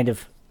kind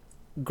of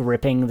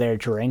gripping their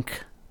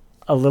drink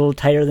a little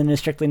tighter than is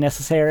strictly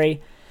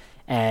necessary,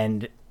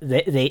 and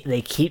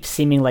they keep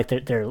seeming like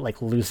they're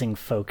losing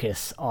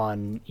focus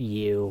on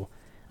you,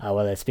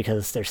 whether it's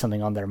because there's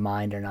something on their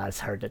mind or not. It's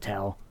hard to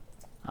tell.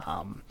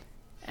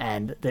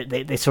 And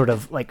they sort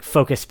of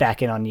focus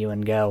back in on you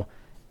and go,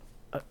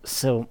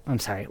 so I'm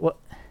sorry, what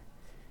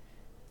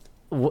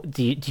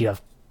do you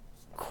have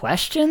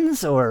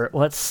questions, or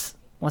what's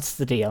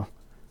the deal?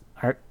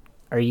 Are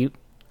you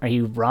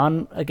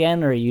Ron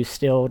again, or are you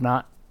still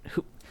not?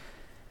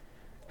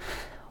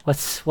 I'm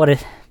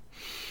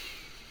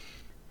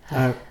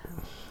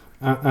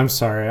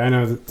sorry. I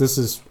know that this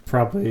is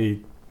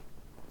probably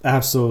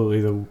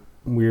absolutely the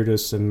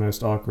weirdest and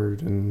most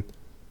awkward and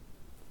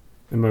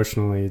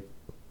emotionally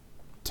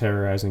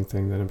terrorizing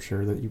thing that I'm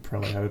sure that you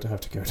probably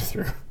have to go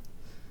through.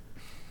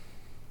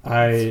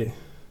 Are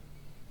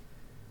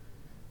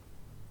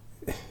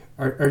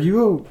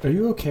you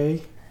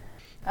okay?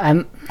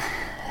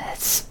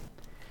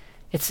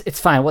 It's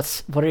fine.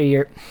 What are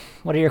your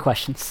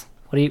questions?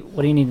 What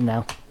do you need to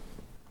know?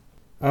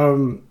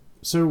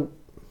 So,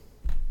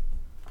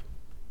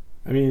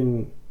 I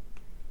mean,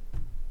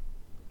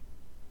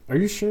 are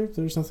you sure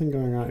there's nothing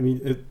going on? I mean,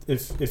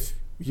 if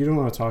you don't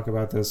want to talk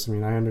about this, I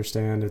mean, I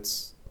understand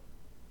it's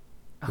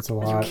a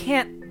lot.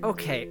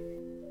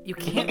 You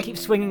can't keep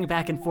swinging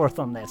back and forth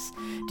on this.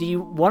 Do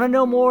you want to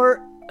know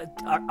more?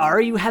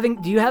 Do you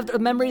have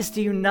memories?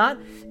 Do you not?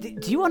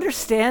 Do you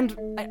understand?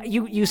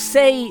 You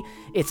say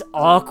it's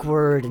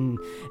awkward and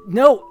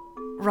no,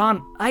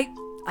 Ron, I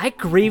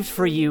grieved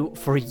for you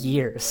for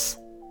years.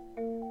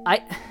 They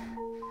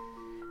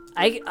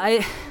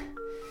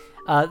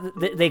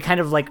kind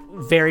of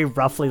very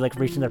roughly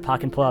reach in their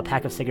pocket and pull out a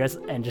pack of cigarettes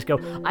and just go,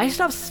 I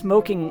stopped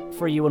smoking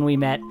for you when we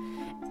met,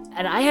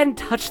 and I hadn't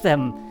touched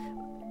them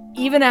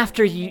even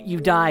after you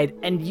died,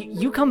 and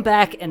you come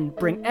back and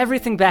bring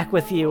everything back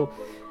with you.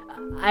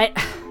 I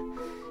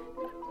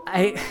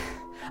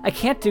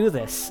can't do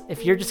this.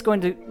 If you're just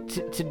going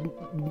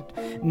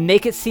to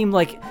make it seem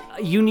like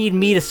you need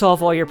me to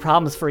solve all your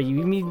problems for you.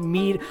 You need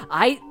me.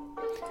 I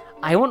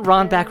want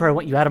Ron back, or I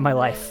want you out of my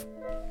life.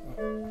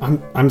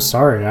 I'm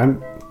sorry.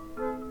 I'm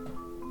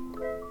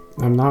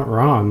not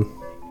wrong.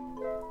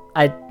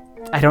 I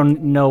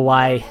don't know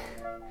why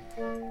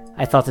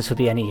I thought this would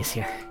be any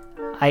easier.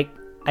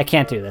 I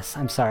can't do this.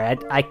 I'm sorry.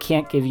 I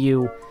can't give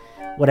you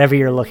whatever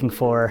you're looking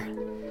for.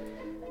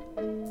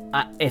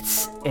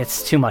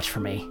 It's too much for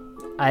me.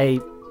 I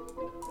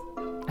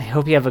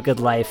hope you have a good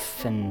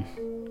life, and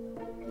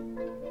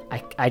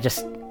I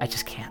just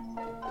can't.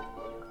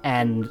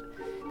 And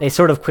they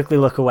sort of quickly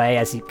look away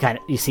as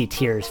you see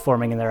tears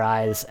forming in their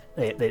eyes.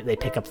 They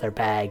pick up their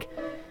bag,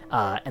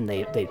 and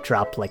they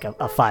drop like a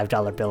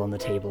 $5 bill on the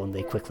table, and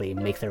they quickly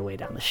make their way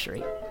down the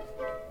street.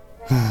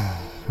 I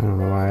don't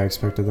know why I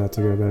expected that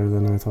to go better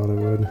than I thought it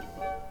would.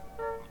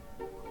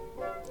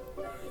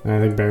 And I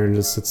think Baron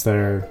just sits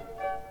there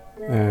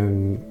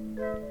and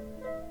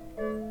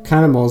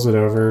kind of mulls it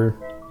over,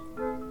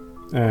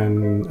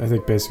 and I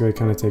think basically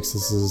kind of takes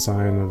this as a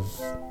sign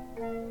of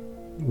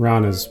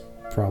Ron is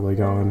probably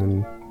gone,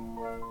 and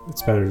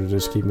it's better to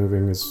just keep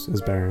moving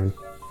as Baron.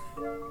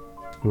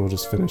 And we'll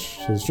just finish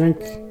his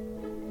drink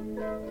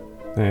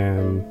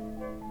and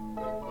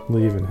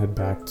leave and head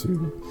back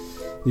to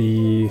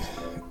the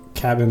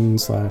cabin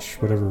 /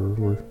 whatever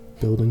we're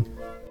building.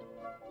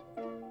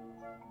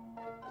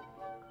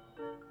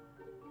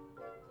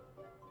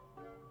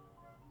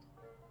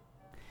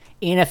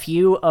 And if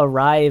you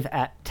arrive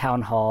at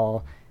Town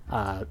Hall,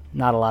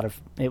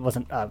 it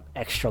wasn't an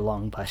extra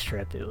long bus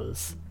trip. It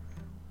was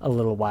a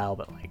little while,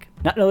 but like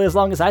not nearly as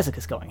long as Isaac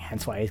is going,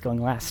 hence why he's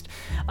going last.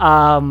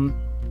 You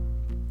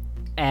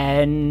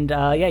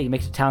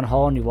make it to Town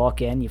Hall and you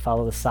walk in, you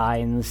follow the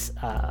signs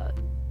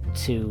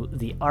to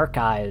the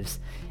archives,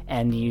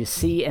 and you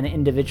see an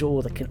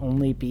individual that can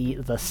only be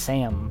the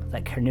Sam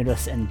that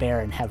Carnutus and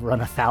Baron have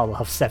run afoul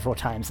of several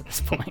times at this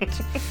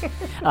point.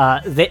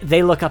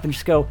 They look up and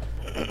just go,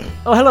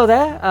 "Oh, hello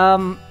there.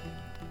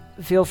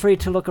 Feel free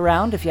to look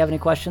around if you have any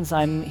questions.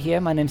 I'm here.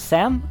 My name's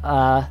Sam.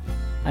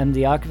 I'm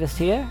the archivist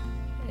here.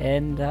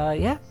 And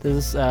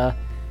there's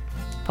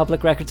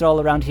public records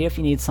all around here. If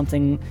you need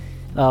something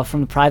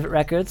from the private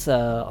records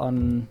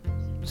on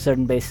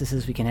certain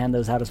bases, we can hand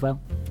those out as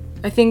well."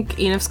 I think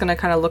Enif's gonna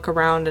kind of look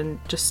around and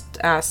just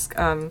ask,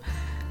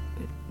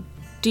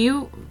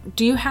 do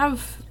you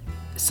have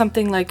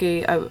something like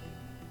a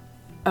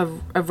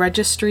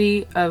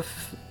registry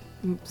of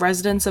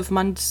residents of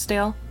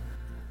Mundsdale?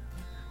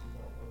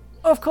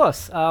 Of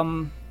course.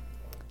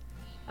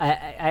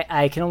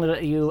 I can only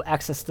let you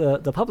access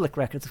the public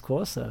records, of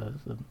course.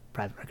 The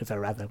private records are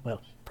rather,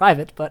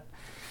 private, but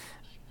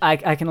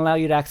I can allow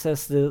you to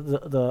access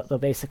the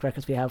basic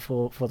records we have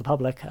for the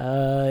public.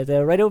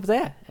 They're right over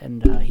there.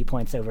 And he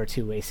points over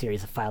to a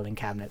series of filing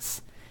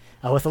cabinets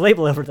with a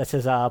label over that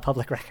says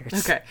public records.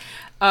 Okay.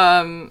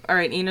 All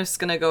right, Enif's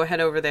going to go head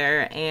over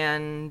there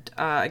and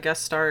I guess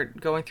start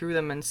going through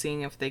them and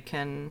seeing if they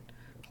can,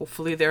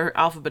 hopefully they're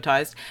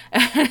alphabetized,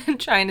 and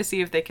trying to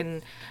see if they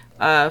can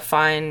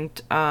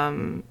find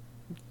the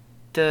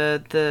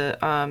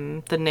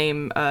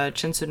name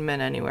Chinsun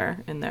Min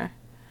anywhere in there.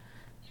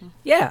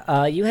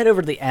 Yeah, you head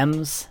over to the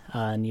M's,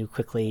 and you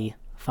quickly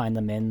find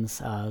the Mins.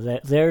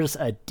 There's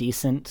a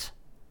decent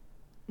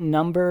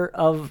number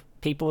of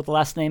people with the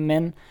last name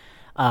Min.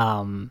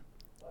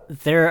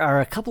 There are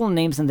a couple of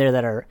names in there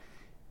that are...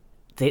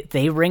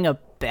 They ring a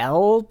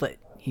bell, but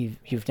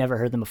you've never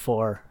heard them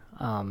before,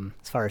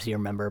 as far as you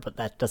remember, but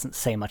that doesn't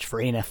say much for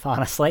Enif,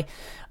 honestly.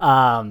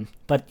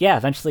 But yeah,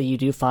 eventually you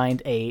do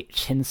find a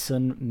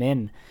Chinsun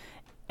Min,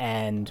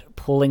 and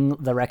pulling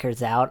the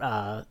records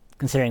out,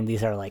 considering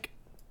these are like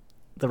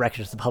the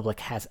records the public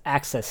has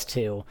access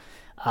to,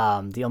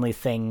 the only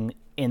thing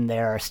in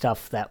there are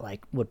stuff that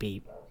like would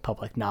be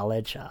public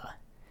knowledge.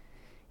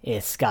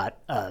 It's got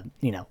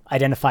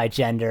identified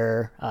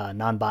gender,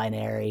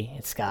 non-binary.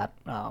 It's got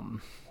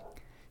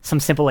some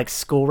simple like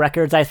school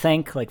records, I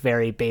think, like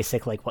very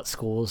basic, like what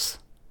schools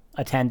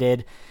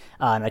attended,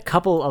 and a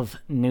couple of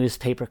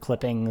newspaper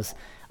clippings.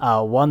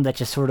 One that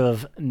just sort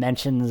of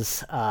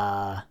mentions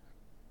them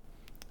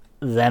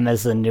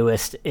as the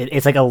newest.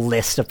 It's like a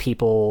list of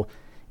people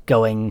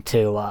going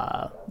to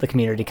the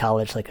community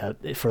college, like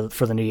for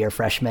the new year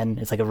freshmen.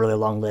 It's like a really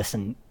long list,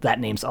 and that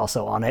name's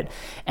also on it.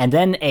 And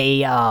then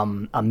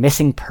a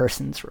missing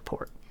persons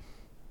report,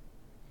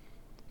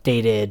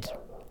 dated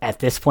at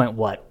this point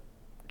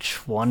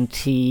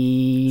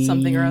 20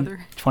 something or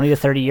other, 20 to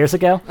 30 years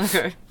ago.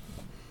 Okay.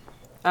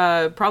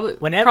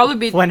 Whenever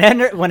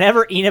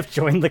Enif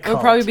joined the cult. It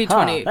would probably be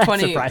 20. That's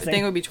 20 I surprising.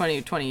 think it would be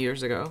 20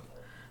 years ago.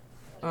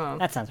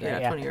 That sounds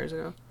right. Yeah, 20 years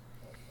ago.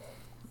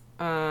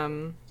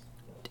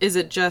 Is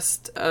it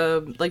just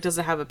does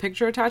it have a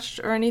picture attached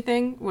or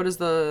anything? What is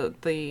the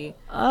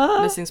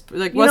missing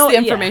what's the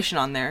information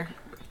on there?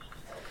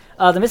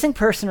 The missing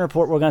person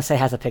report, we're going to say,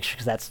 has a picture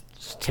because that's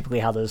typically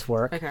how those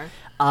work. Okay.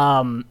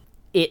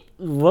 It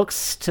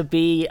looks to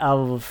be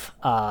of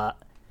a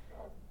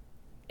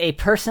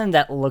person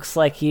that looks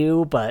like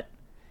you, but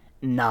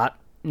not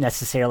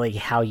necessarily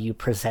how you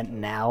present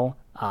now.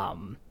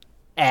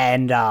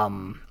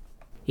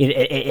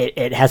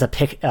 It has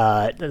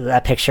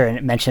that picture, and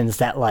it mentions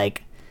that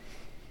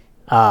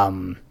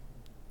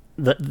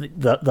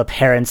the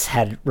parents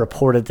had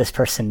reported this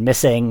person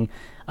missing,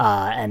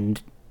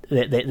 and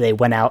they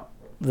went out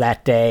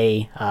that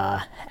day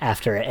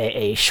after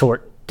a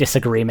short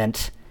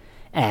disagreement,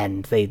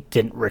 and they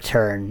didn't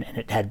return, and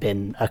it had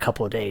been a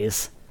couple of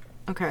days.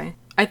 Okay.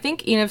 I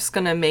think Enif's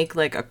gonna make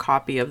like a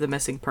copy of the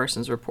missing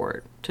persons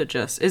report to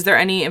just... Is there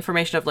any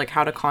information of like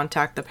how to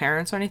contact the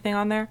parents or anything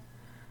on there?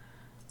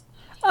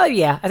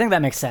 Yeah, I think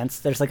that makes sense.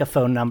 There's like a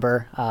phone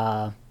number,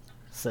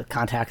 so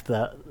contact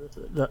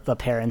the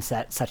parents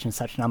at such and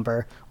such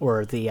number,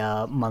 or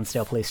the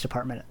Munsdale Police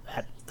Department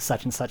at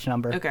such and such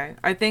number. Okay,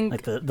 I think...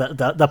 Like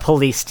the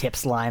police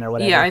tips line or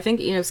whatever. Yeah, I think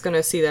Enif's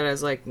gonna see that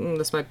as like,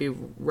 this might be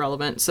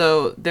relevant.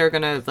 So they're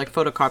gonna like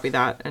photocopy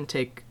that and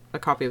take a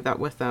copy of that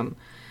with them.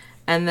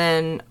 And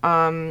then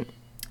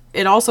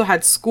it also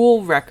had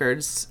school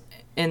records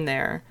in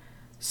there.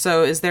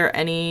 So is there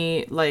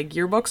any like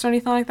yearbooks or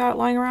anything like that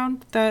lying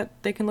around that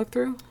they can look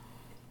through?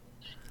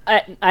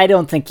 I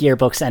don't think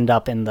yearbooks end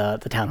up in the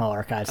town hall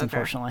archives, Okay.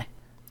 unfortunately.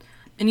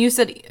 And you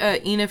said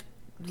Enif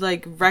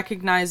like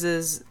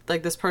recognizes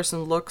like this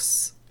person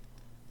looks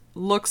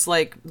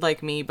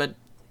like me, but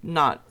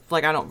not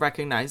like I don't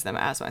recognize them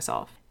as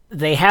myself.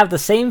 They have the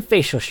same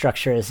facial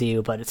structure as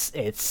you, but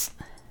it's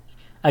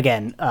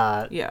again,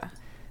 Yeah.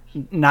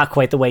 not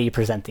quite the way you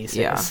present these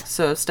things. Yeah,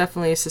 so it's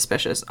definitely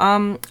suspicious.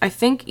 I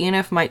think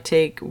Enif might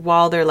take,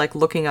 while they're like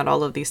looking at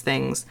all of these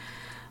things,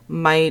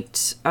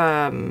 might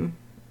kind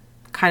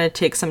of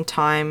take some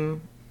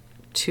time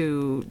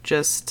to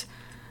just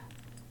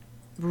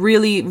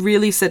really,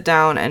 really sit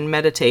down and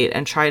meditate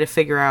and try to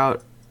figure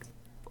out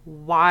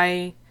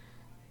why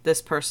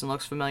this person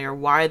looks familiar,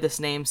 why this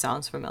name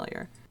sounds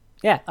familiar.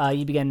 Yeah,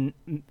 you begin.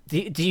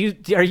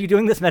 Are you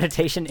doing this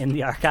meditation in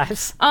the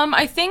archives?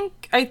 I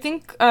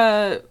think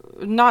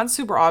not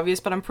super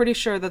obvious, but I'm pretty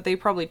sure that they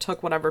probably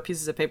took whatever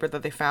pieces of paper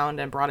that they found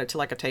and brought it to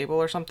like a table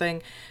or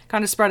something,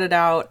 kind of spread it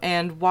out,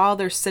 and while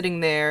they're sitting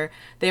there,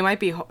 they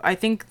might be, I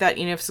think that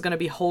Enif's going to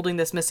be holding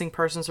this missing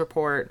persons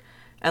report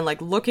and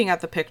like looking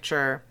at the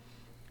picture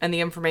and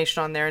the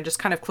information on there and just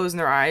kind of closing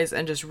their eyes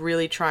and just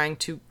really trying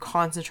to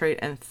concentrate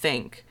and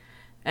think.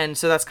 And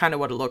so that's kind of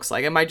what it looks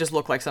like. It might just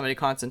look like somebody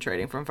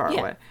concentrating from far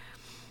away.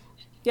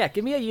 Yeah,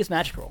 give me a use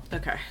magic roll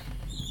Okay.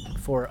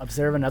 for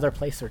observe another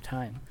place or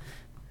time,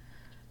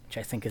 which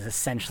I think is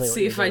essentially what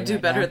See you're if I doing do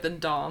right better now. than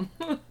Dom.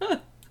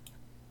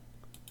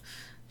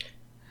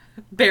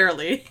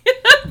 Barely.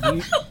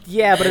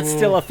 Yeah, but it's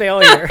still a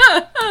failure.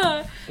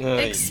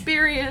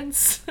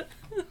 Experience.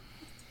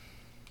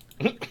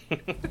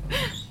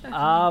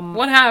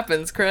 What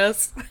happens,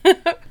 Chris?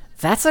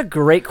 That's a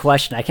great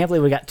question. I can't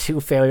believe we got 2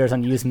 failures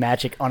on use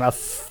magic on a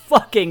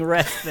fucking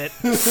respite.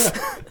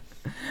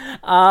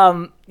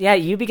 Yeah,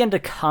 you begin to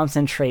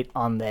concentrate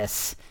on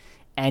this,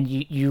 and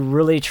you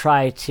really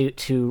try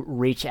to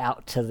reach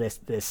out to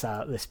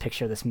this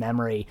picture, this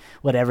memory,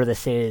 whatever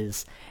this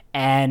is.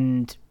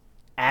 And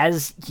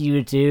as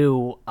you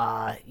do,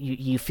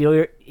 you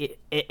feel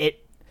it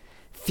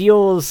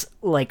feels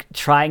like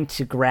trying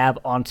to grab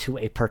onto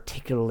a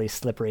particularly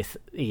slippery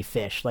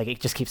fish. Like it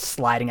just keeps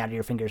sliding out of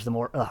your fingers the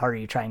harder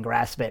you try and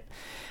grasp it.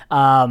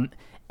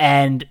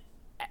 And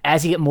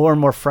as you get more and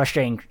more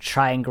frustrating,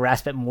 try and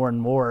grasp it more and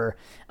more,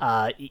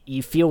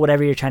 you feel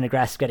whatever you're trying to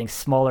grasp getting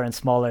smaller and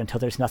smaller until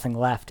there's nothing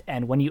left.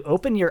 And when you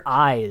open your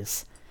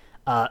eyes,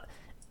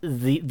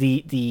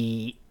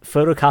 the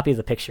photocopy of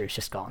the picture is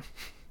just gone.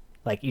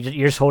 Like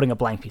you're just holding a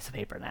blank piece of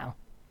paper now.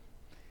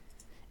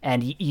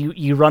 And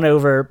you run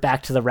over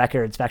back to the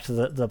records, back to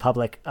the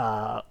public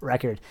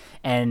record,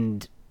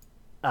 and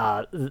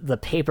the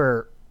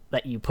paper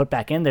that you put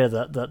back in there,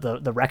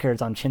 the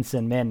records on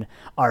Shinsen Min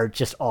are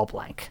just all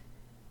blank.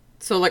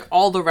 So, like,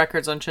 all the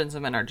records on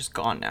Shinsen Min are just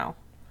gone now.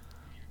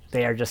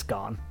 They are just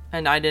gone.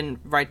 And I didn't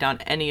write down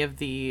any of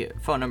the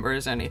phone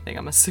numbers or anything,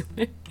 I'm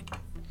assuming.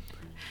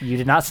 You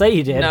did not say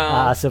you did,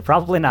 No. so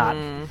probably not,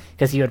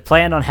 because you had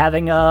planned on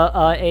having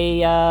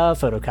a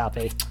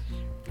photocopy.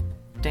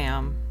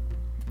 Damn.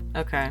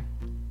 Okay.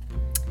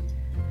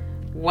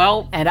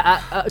 Well, And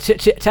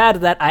to add to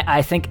that,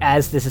 I think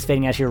as this is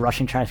fading out, you're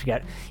rushing, trying to figure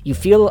out, you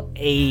feel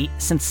a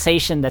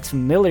sensation that's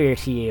familiar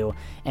to you,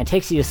 and it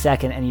takes you a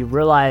second, and you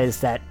realize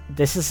that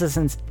this is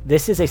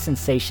a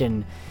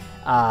sensation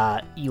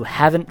you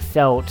haven't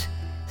felt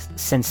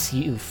since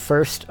you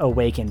first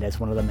awakened as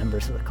one of the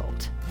members of the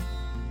cult.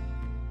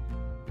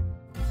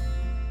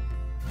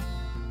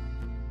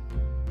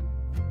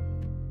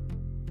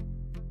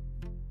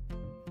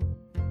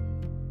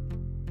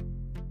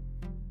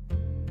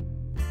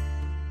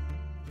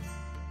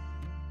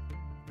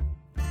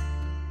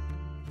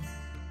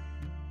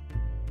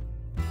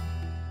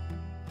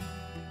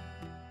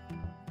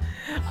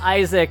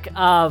 Isaac,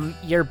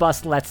 your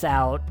bus lets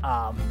out,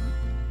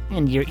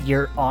 and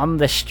you're on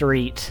the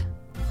street,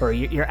 or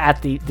you're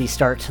at the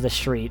start to the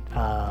street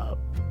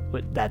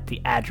that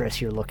the address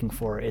you're looking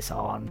for is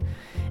on,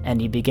 and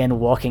you begin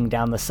walking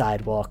down the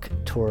sidewalk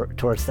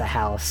towards the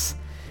house,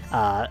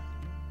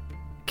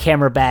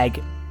 camera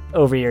bag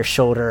over your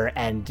shoulder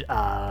and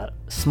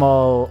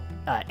small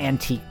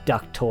antique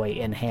duck toy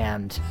in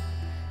hand.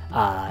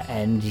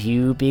 And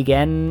you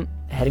begin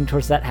heading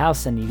towards that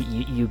house, and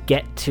you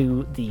get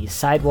to the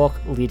sidewalk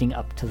leading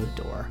up to the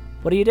door.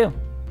 What do you do?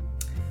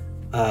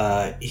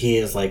 He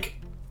is like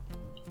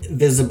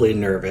visibly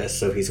nervous,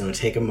 so he's going to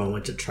take a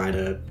moment to try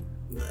to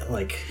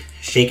like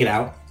shake it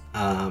out,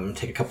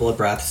 take a couple of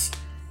breaths,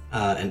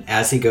 and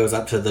as he goes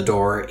up to the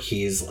door,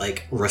 he's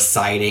like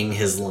reciting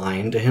his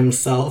line to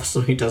himself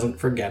so he doesn't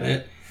forget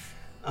it.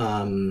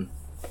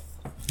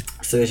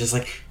 So it's just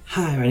like,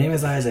 "Hi, my name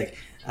is Isaac.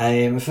 I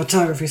am a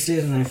photography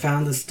student. I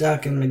found this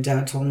duck, and my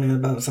dad told me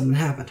about something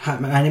happened. Hi,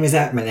 my name is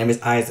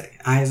Isaac.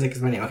 Isaac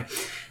is my name. Okay.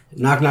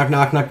 Knock, knock,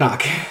 knock, knock,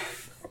 knock."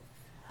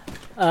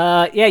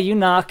 Yeah, you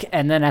knock,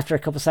 and then after a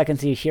couple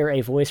seconds, you hear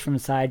a voice from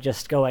inside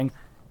just going,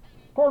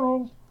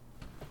 "Come."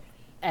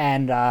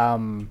 And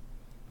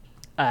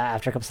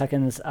after a couple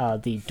seconds,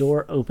 the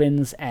door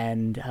opens,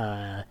 and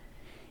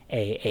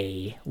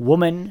a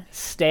woman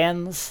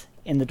stands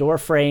in the door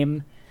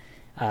frame,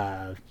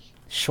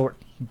 short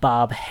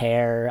bob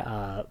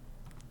hair,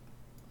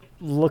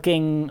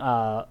 looking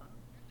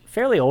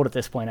fairly old at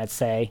this point, I'd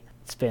say.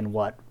 It's been,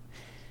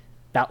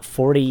 about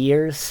 40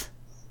 years?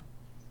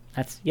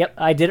 Yep,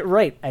 I did it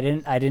right. I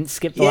didn't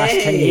skip the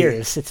last 10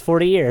 years. It's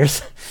 40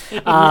 years.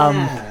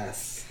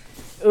 Yes.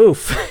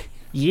 Oof.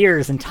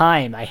 Years and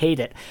time. I hate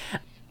it.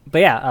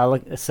 But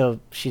yeah, so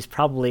she's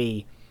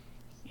probably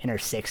in her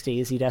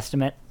 60s, you'd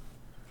estimate.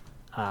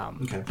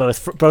 Okay.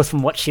 Both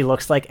from what she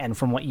looks like and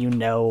from what you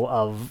know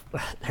of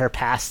her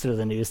past through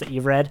the news that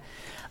you've read.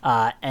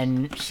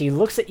 And she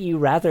looks at you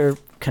rather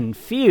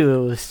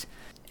confused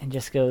and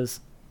just goes,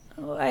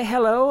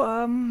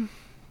 "Hello,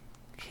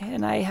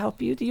 can I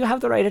help you? Do you have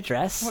the right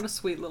address?" What a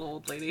sweet little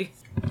old lady.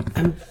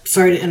 I'm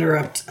sorry to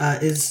interrupt.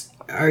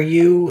 Are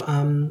you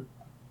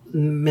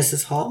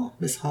Mrs. Hall?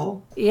 Miss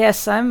Hall?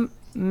 Yes, I'm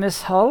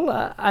Miss Hull.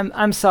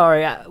 I'm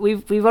sorry.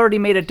 We've already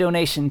made a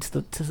donation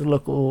to the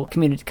local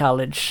community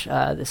college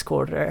this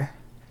quarter.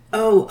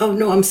 Oh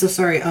no, I'm so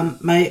sorry.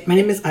 My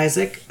name is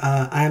Isaac.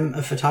 I'm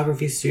a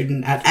photography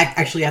student at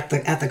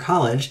the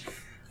college.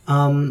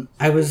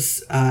 I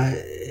was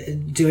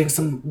doing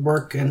some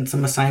work and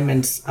some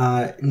assignments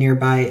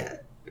nearby,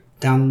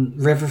 down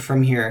river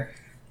from here,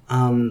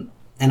 and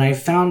I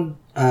found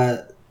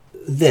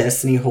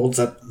this. And he holds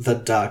up the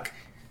duck.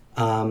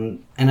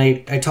 And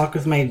I talked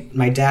with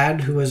my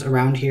dad, who was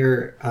around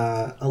here,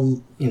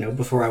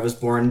 before I was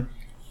born.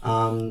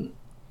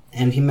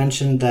 And he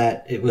mentioned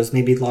that it was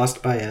maybe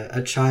lost by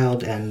a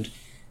child, and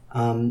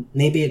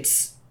maybe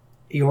it's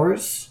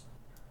yours?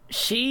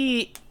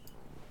 She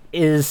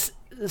is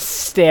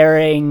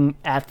staring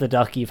at the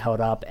duck you've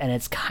held up, and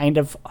it's kind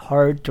of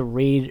hard to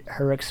read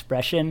her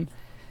expression.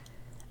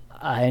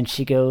 And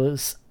she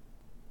goes,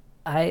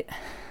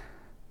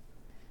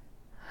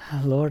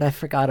 Lord, I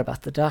forgot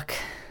about the duck.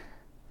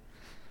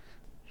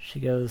 She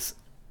goes,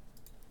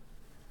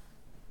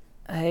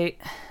 I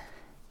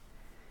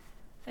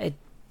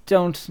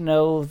don't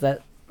know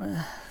that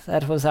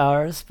that was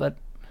ours, but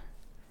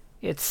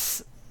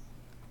it's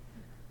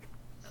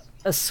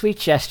a sweet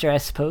gesture, I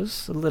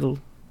suppose. A little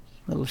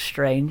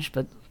strange,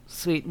 but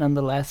sweet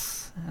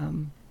nonetheless.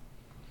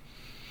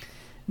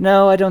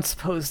 No, I don't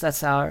suppose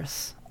that's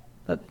ours,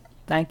 but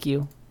thank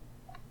you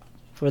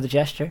for the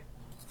gesture.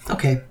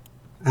 Okay.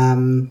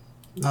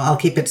 I'll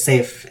keep it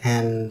safe,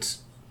 and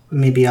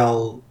maybe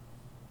I'll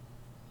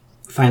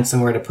find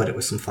somewhere to put it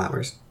with some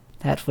flowers.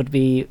 That would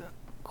be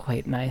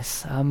quite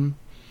nice.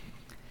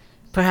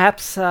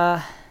 Perhaps,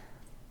 I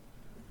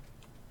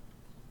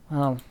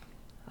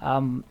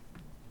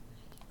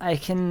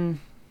can...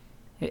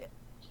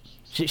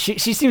 She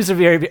seems to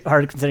be very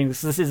hard considering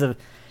this. This is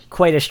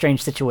quite a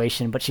strange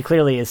situation, but she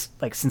clearly is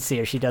like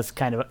sincere. She does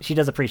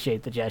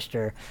appreciate the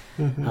gesture.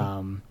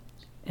 Mm-hmm.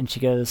 And she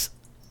goes,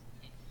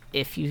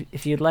 if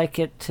you'd like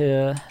it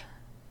to,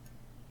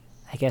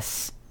 I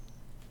guess,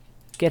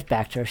 get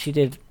back to her. She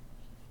did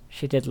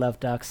love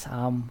ducks.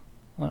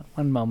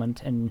 One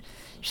moment, and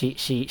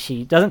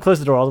she doesn't close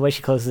the door all the way.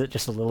 She closes it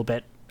just a little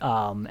bit,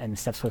 and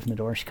steps away from the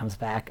door. And she comes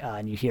back,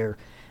 and you hear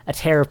a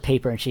tear of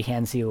paper, and she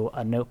hands you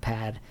a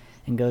notepad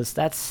and goes,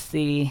 "That's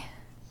the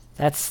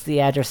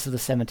address of the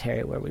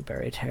cemetery where we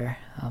buried her.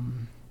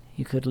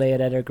 You could lay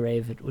it at her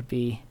grave. It would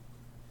be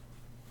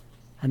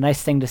a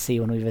nice thing to see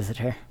when we visit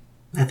her."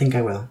 I think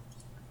I will.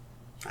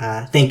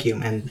 Thank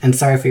you, and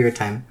sorry for your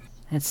time.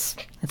 It's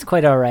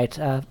quite all right.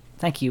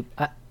 Thank you.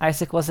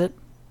 Isaac, was it?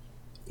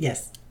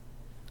 Yes.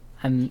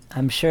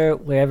 I'm sure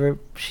wherever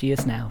she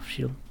is now,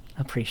 she'll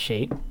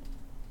appreciate.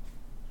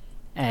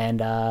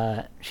 And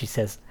she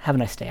says, "Have a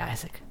nice day,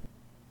 Isaac."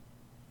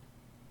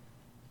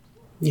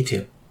 You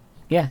too.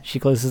 Yeah, she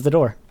closes the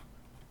door.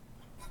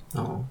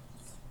 Oh.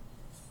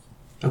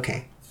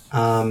 Okay.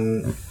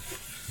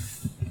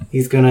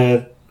 He's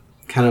gonna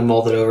kind of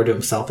mold it over to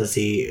himself as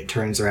he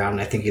turns around.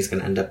 I think he's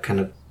gonna end up kind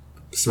of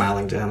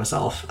smiling to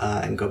himself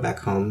and go back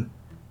home.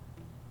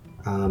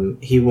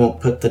 He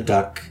won't put the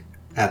duck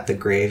at the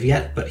grave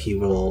yet, but he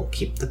will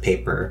keep the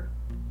paper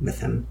with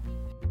him.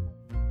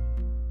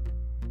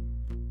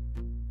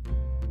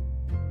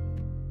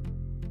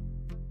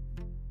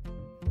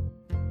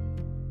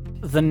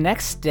 the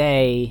next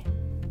day,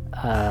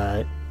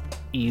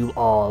 you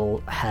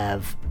all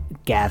have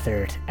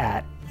gathered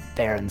at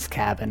Baron's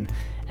cabin.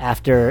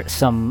 After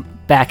some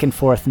back and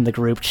forth in the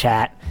group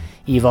chat,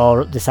 you've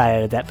all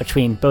decided that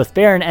between both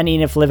Baron and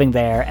Enif living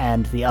there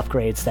and the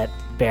upgrades that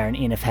Baron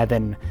and Enif have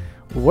been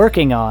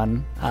working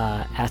on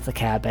at the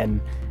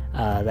cabin,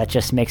 that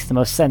just makes the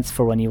most sense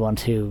for when you want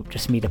to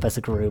just meet up as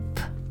a group,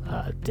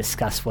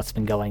 discuss what's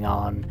been going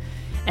on,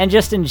 and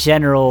just in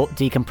general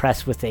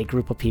decompress with a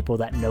group of people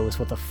that knows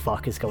what the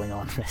fuck is going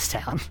on in this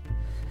town.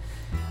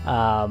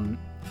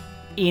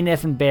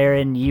 Enif and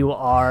Baron,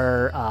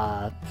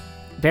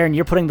 Baron,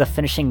 you're putting the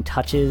finishing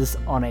touches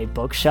on a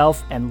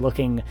bookshelf and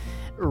looking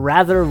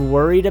rather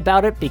worried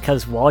about it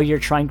because while you're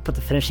trying to put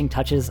the finishing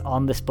touches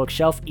on this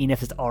bookshelf,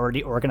 Enif is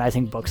already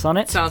organizing books on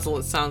it.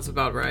 Sounds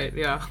about right,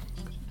 yeah.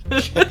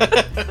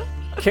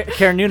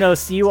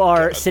 Cernunnos, you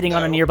are sitting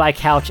on a nearby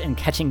couch and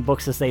catching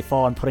books as they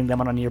fall and putting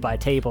them on a nearby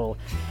table.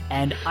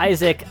 And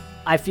Isaac,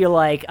 I feel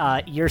like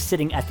you're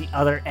sitting at the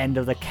other end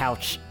of the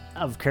couch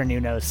of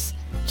Cernunnos,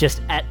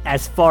 just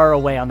as far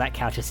away on that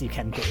couch as you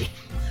can be.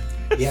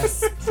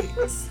 Yes,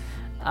 please.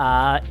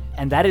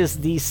 And that is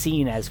the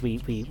scene as we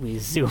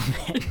zoom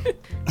in.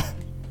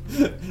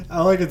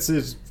 All I can see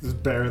is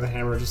Bear the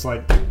Hammer just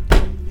like,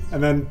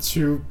 and then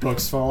 2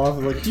 books fall off.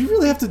 I'm like, do you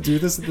really have to do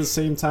this at the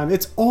same time?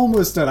 It's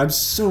almost done. I'm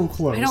so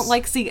close. I don't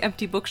like seeing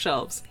empty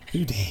bookshelves.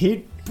 You'd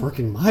hate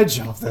working my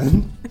job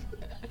then.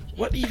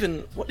 What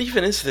even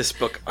is this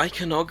book?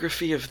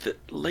 Iconography of the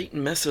late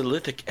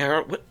Mesolithic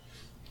era? What?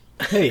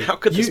 Hey, how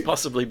could this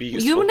possibly be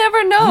useful? You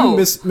never know.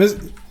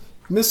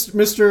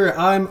 Mr.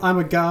 I'm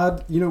a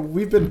god. You know,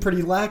 we've been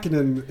pretty lacking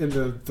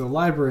in the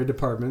library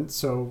department,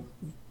 so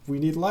we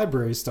need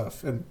library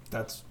stuff, and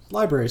that's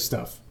library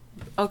stuff.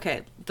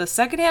 Okay, the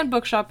secondhand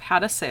bookshop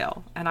had a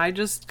sale, and I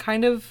just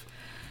kind of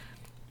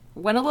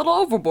went a little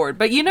overboard.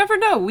 But you never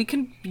know. We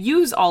can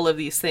use all of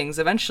these things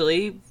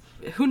eventually.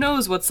 Who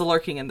knows what's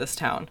lurking in this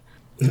town?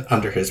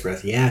 Under his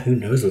breath, yeah, who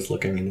knows what's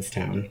looking in this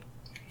town?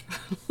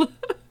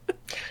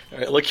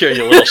 Alright, look here,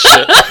 you little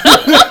shit.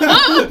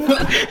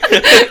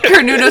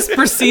 Cernunnos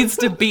proceeds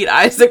to beat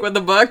Isaac with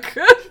a book.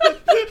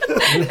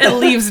 It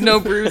leaves no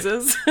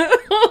bruises.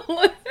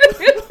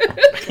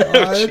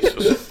 God.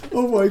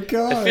 Oh my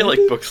god. I feel like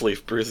books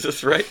leave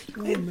bruises, right?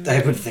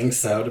 I would think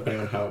so,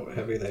 depending on how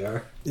heavy they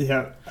are.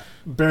 Yeah.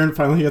 Baron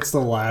finally gets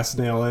the last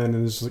nail in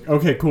and is just like,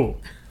 okay,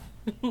 cool.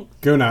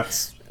 Go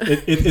nuts.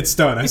 It's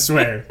done, I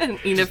swear. And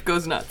Enif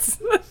goes nuts.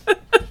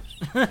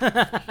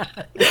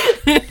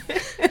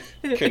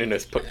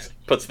 Cernunnos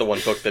puts the one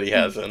book that he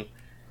has in.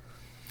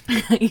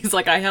 He's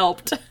like, I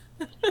helped.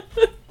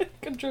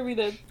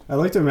 Contributed. I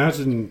like to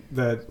imagine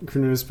that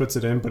Cernunnos puts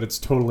it in, but it's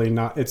totally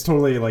not. It's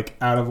totally like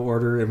out of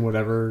order in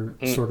whatever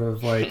sort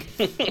of like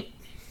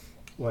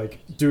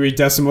Dewey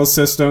Decimal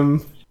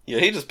System. Yeah,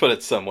 he just put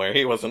it somewhere.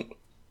 He wasn't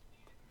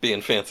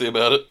being fancy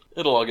about it.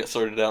 It'll all get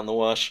sorted out in the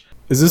wash.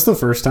 Is this the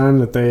first time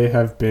that they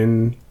have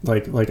been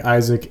like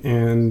Isaac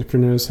and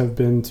Cernunnos have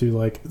been to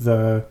like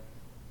the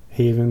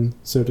Haven,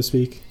 so to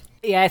speak?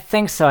 Yeah, I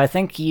think so. I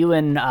think you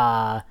and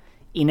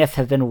Enif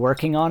have been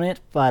working on it,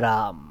 but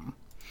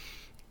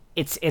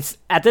it's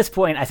at this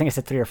point, I think it's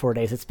at 3 or 4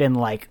 days. It's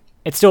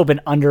still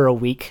been under a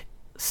week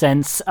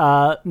since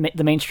the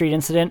Main Street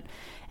incident,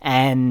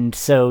 and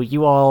so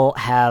you all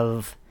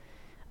have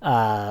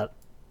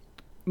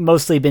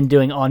mostly been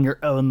doing on your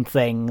own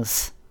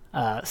things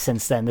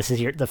since then. This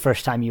is the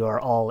first time you are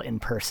all in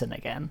person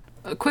again.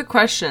 A quick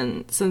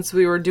question, since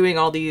we were doing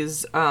all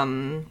these,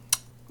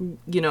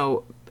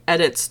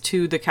 edits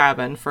to the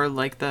cabin for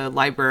like the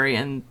library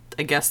and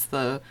I guess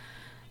the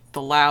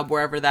lab,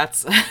 wherever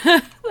that's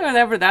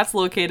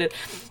located.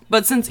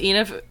 But since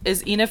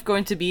is Enif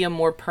going to be a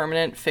more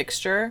permanent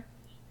fixture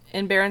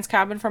in Baron's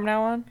cabin from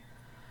now on?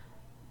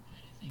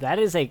 That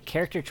is a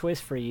character choice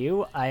for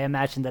you. I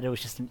imagine that it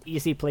was just an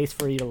easy place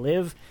for you to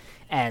live,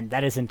 and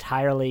that is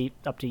entirely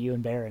up to you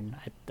and Baron.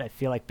 I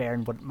feel like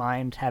Baron wouldn't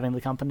mind having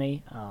the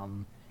company,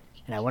 and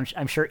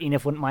I'm sure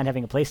Enif wouldn't mind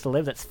having a place to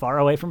live that's far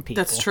away from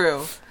people. That's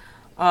true.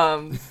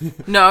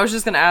 No, I was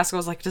just gonna ask. I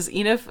was like, is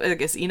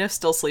Enif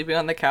still sleeping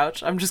on the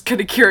couch? I'm just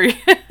kind of curious.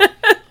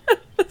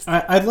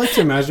 I'd like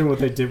to imagine what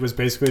they did was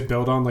basically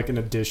build on like an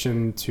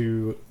addition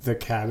to the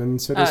cabin,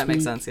 so to speak. That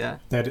makes sense. Yeah.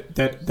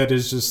 That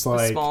is just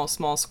like a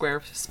small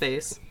square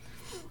space.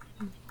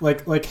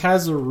 Like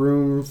has a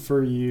room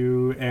for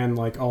you and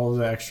like all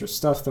the extra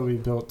stuff that we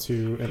built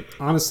to. And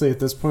honestly, at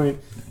this point,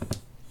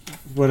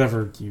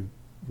 whatever you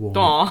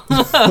want.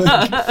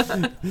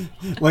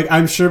 Like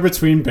I'm sure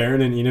between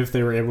Baron and Enif,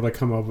 they were able to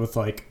come up with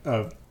like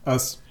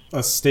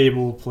a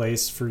stable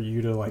place for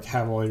you to like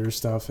have all your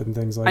stuff and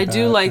things like that. I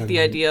do like the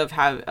idea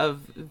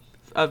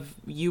of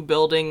you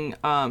building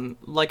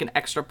like an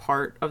extra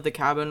part of the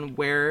cabin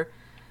where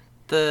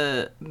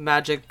the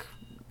magic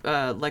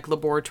like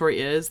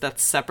laboratory is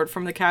that's separate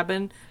from the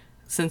cabin,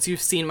 since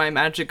you've seen my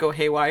magic go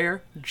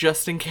haywire,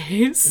 just in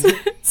case.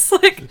 It's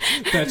like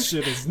that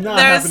shit is not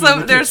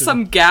there's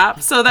some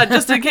gap, so that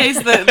just in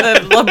case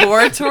the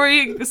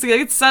laboratory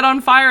gets set on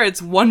fire,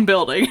 it's one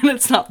building and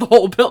it's not the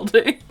whole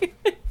building.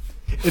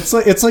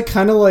 It's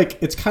kind of like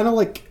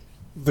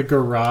the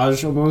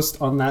garage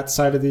almost on that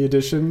side of the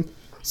addition,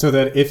 so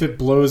that if it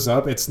blows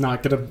up, it's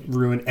not going to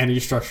ruin any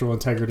structural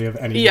integrity of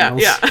anything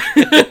else.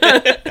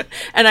 Yeah.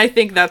 And I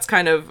think that's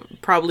kind of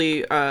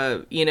probably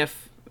Enif.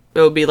 It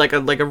would be like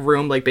a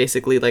room, like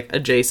basically like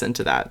adjacent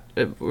to that.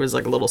 It was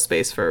like a little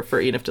space for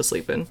Enif to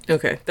sleep in.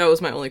 Okay, that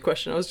was my only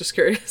question. I was just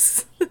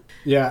curious.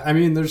 Yeah, I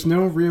mean, there's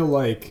no real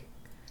like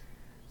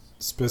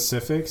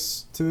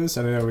specifics to this.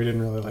 I know we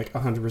didn't really like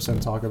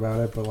 100% talk about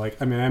it, but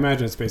like, I mean, I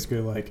imagine it's basically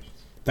like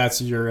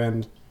that's your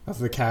end of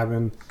the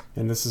cabin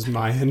and this is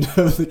my end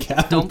of the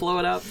cabin. Don't blow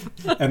it up.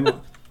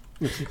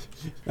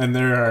 and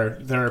there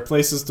are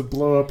places to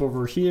blow up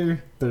over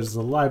here. There's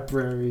the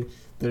library.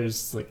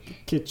 There's like a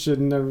kitchen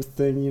and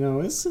everything. You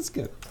know, it's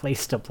good.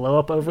 Place to blow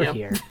up over Yep.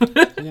 here.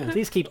 Yeah.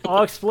 Please keep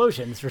all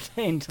explosions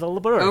retained to the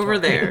laboratory. Over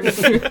there.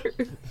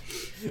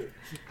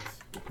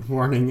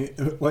 Warning,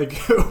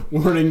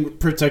 warning,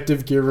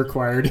 protective gear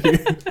required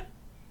here.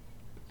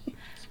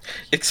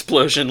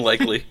 Explosion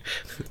likely.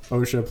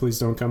 OSHA, please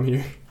don't come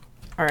here.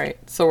 All right,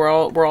 so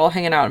we're all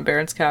hanging out in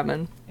Baron's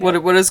cabin. What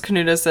is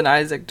Canutus and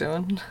Isaac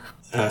doing?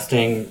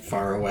 Staying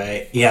far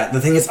away. Yeah,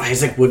 the thing is,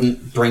 Isaac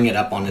wouldn't bring it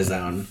up on his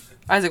own.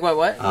 Isaac,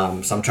 what?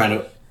 So I'm trying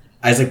to...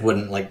 Isaac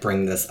wouldn't, like,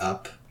 bring this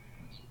up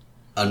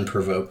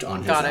unprovoked on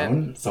his Got it.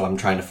 own. So I'm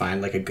trying to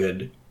find, like, a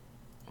good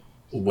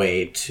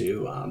way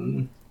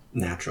to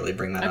naturally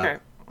bring that Okay.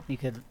 up. You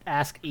could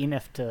ask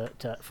Enif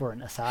to for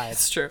an aside.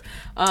 It's true.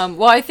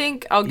 Well, I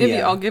think I'll give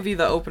Yeah. you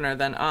the opener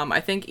then. I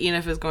think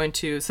Enif is going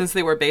to, since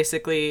they were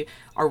basically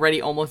already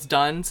almost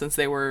done, since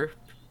they were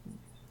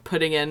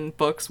putting in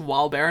books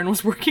while Baron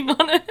was working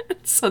on it,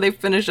 so they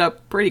finish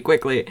up pretty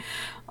quickly.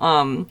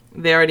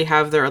 They already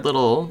have their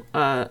little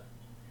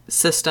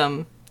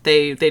system.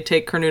 They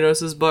take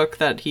Carnunos' book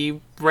that he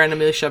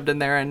randomly shoved in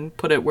there and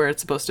put it where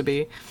it's supposed to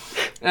be,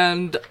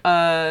 and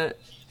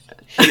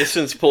He has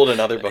since pulled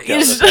another book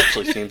out that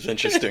actually seems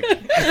interesting.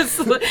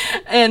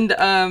 and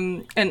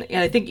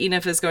I think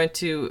Enif is going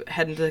to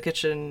head into the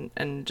kitchen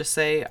and just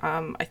say,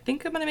 I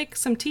think I'm gonna make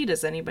some tea.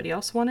 Does anybody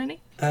else want any?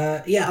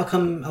 Yeah, I'll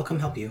come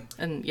help you.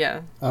 And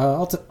yeah,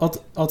 I'll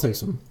take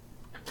some.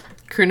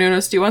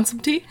 Carnunos, do you want some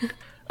tea?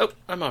 Oh,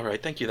 I'm all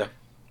right. Thank you, though.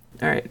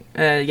 All right.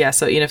 Yeah.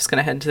 So Enif's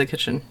gonna head into the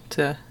kitchen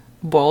to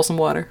boil some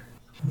water.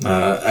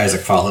 Isaac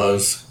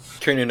follows.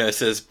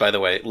 Kernunos is, by the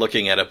way,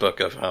 looking at a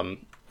book of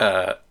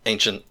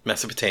ancient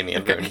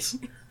Mesopotamian runes.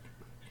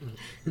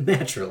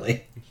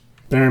 Naturally.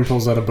 Baron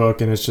pulls out a book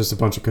and it's just a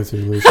bunch of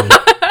Cthulhu shit.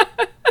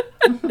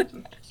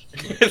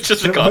 It's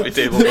just a coffee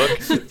table book.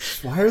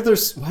 Why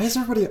is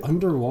everybody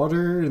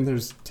underwater and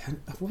there's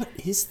what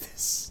is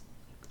this?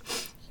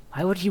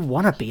 Why would you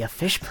want to be a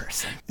fish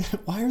person?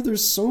 Why are there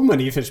so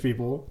many fish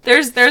people?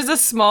 There's a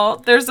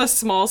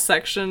small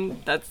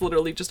section that's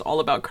literally just all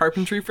about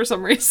carpentry for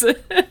some reason.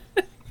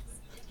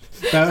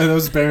 That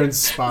was Baron's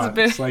spot.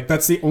 Baron. It's like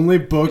that's the only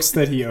books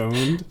that he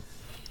owned.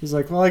 He's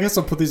like, well, I guess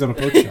I'll put these on a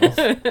bookshelf.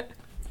 I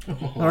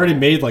already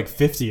made like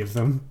 50 of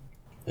them.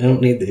 I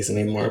don't need these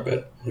anymore,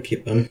 but I'll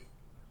keep them.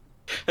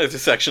 There's a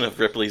section of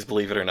Ripley's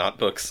Believe It or Not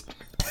books.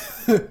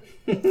 And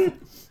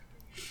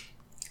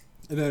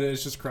then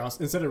it's just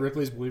instead of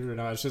Ripley's Believe It or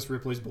Not, it's just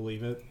Ripley's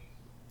Believe It.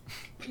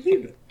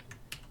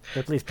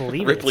 Ripley's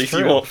believe it. Ripley's, It's you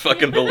true. won't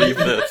fucking believe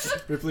this.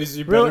 Ripley's,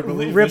 you better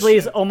believe this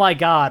Ripley's. shit. Oh my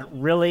God!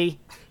 Really?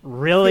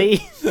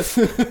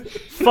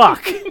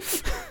 Fuck.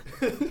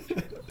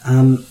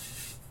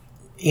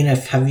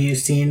 Enif, have you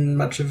seen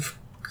much of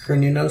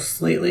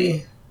Carnunos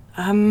lately?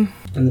 In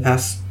the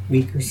past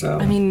week or so?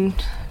 I mean,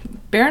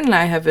 Baron and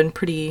I have been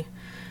pretty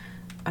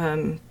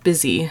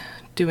busy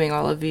doing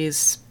all of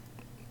these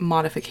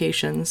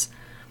modifications.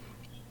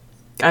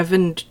 I've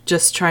been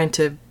just trying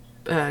to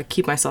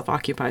keep myself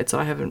occupied, so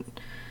I haven't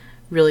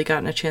really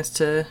gotten a chance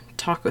to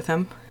talk with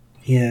him.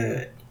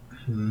 Yeah.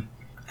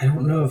 I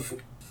don't know if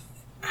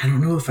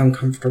I'm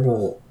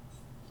comfortable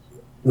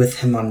with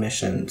him on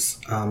missions.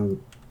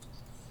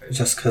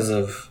 Just because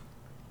of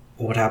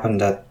what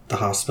happened at the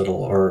hospital,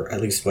 or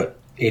at least what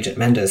Agent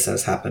Mendes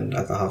says happened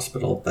at the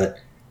hospital. But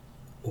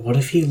what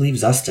if he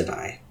leaves us to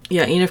die?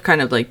 Yeah, Enif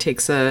kind of like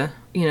takes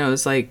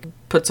is like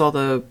puts all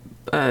the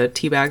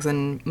tea bags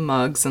and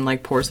mugs and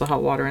like pours the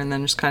hot water and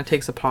then just kind of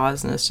takes a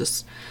pause, and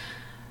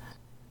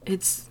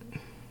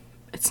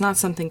it's not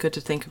something good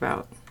to think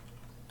about,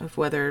 of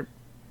whether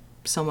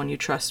someone you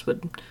trust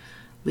would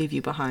leave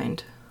you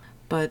behind.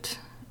 But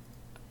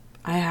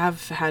I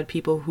have had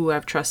people who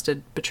I've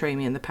trusted betray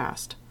me in the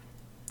past.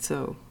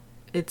 So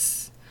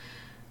it's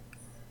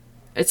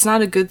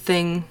not a good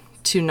thing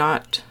to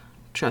not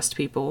trust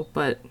people,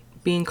 but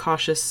being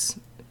cautious,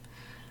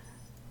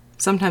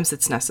 sometimes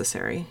it's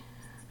necessary.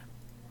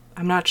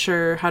 I'm not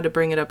sure how to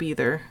bring it up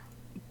either,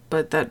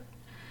 but that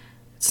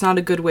it's not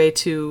a good way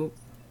to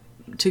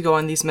go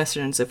on these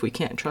missions if we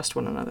can't trust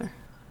one another.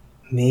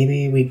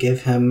 Maybe we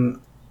give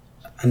him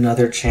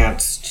another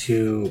chance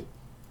to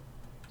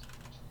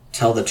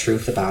tell the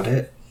truth about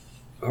it,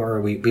 or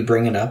we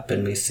bring it up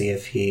and we see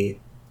if he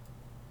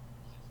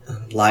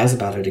lies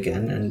about it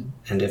again,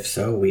 and if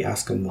so, we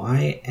ask him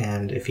why,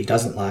 and if he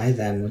doesn't lie,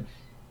 then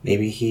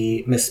Maybe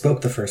he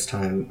misspoke the first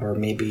time, or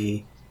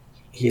maybe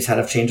he's had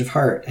a change of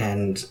heart,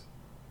 and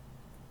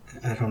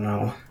I don't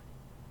know.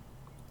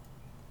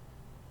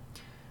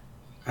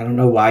 I don't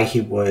know why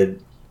he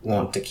would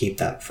want to keep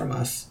that from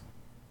us.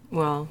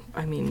 Well,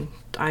 I mean,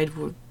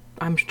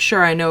 I'm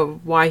sure I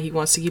know why he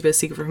wants to keep it a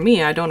secret from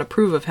me. I don't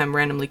approve of him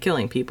randomly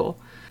killing people.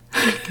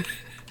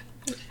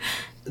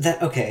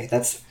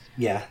 That's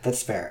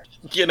fair.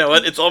 You know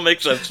what? It all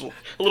makes sense. A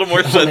little more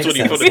It all sense makes when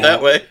you sense, put it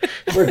that way.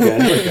 We're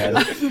good.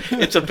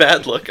 It's a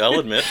bad look, I'll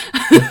admit.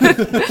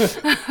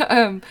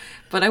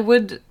 But I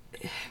would...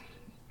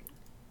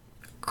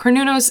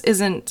 Carnunos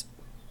isn't...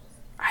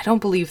 I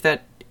don't believe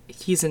that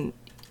he's an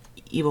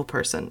evil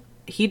person.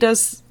 He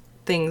does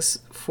things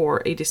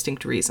for a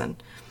distinct reason.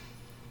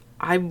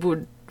 I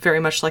would very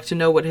much like to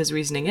know what his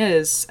reasoning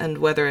is and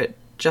whether it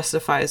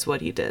justifies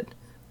what he did.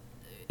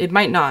 It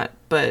might not,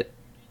 but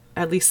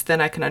at least then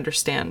I can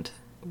understand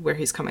where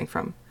he's coming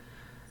from.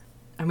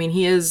 I mean,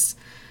 he is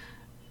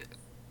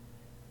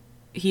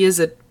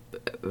a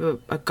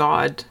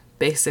god,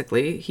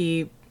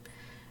 basically.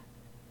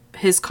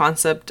 His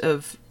concept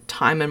of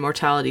time and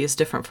mortality is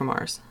different from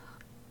ours.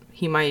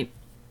 He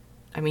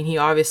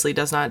obviously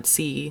does not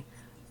see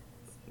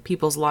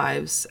people's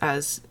lives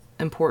as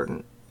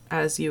important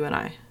as you and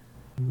I.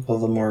 Well,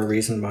 the more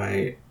reason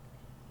why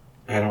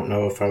I don't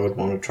know if I would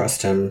want to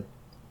trust him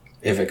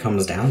if it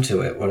comes down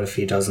to it. What if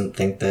he doesn't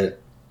think that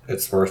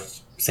it's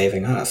worth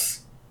saving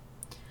us?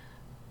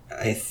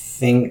 I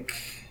think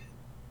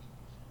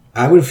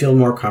I would feel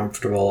more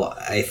comfortable,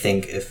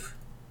 if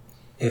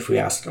we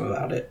asked him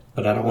about it,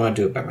 but I don't want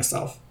to do it by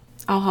myself.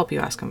 I'll help you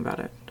ask him about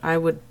it. I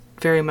would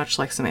very much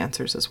like some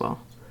answers as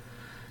well.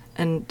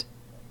 And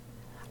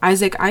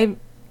Isaac, I'm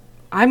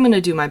going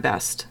to do my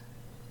best.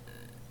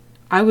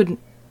 I'm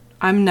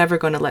never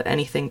going to let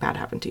anything bad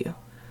happen to you.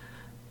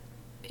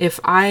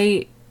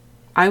 I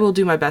will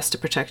do my best to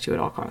protect you at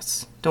all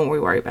costs. Don't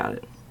worry about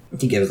it.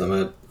 He gives them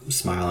a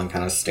smile and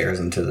kind of stares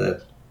into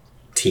the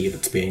tea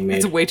that's being made.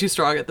 It's way too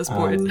strong at this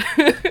point.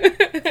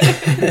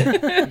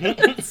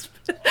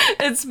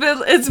 It's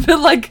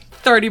been like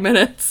 30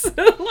 minutes.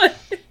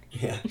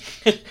 Yeah.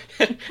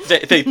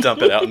 they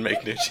dump it out and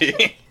make new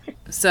tea.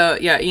 So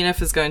yeah,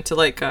 Enif is going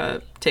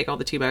to take all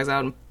the tea bags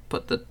out and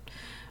put the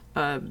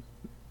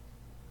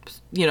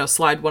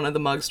slide one of the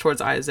mugs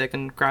towards Isaac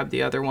and grab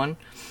the other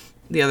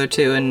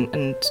two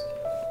and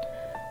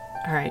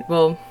all right,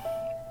 well,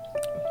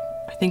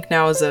 I think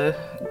now is a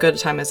good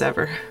time as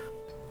ever.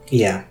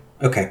 Yeah,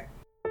 okay.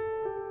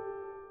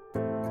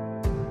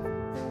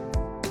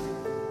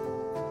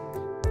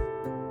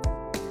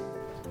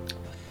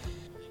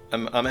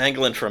 I'm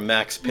angling for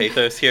max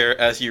pathos here.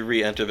 As you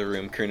re-enter the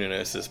room,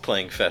 Carnunos is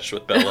playing fetch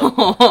with Bella.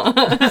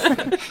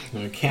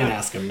 We can't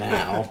ask him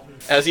now.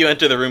 As you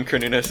enter the room,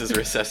 Carnunos is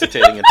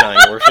resuscitating a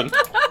dying orphan.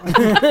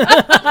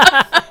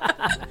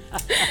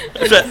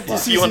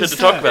 You wanted to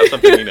talk about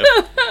something,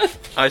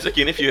 Isaac,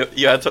 if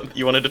you had something,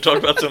 you wanted to talk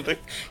about something?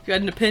 You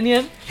had an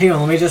opinion? Hang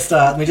on, let me just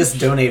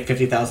donate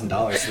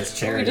 $50,000 to this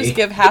charity. Let me just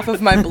give half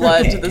of my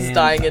blood to this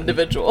dying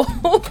individual.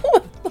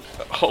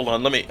 Hold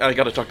on, I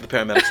gotta talk to the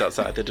paramedics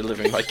outside. They're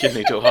delivering my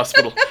kidney to a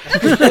hospital.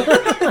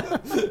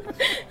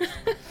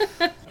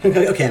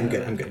 Okay, I'm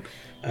good.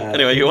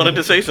 Anyway, you wanted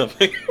to say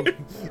something.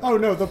 Oh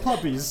no, the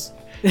puppies.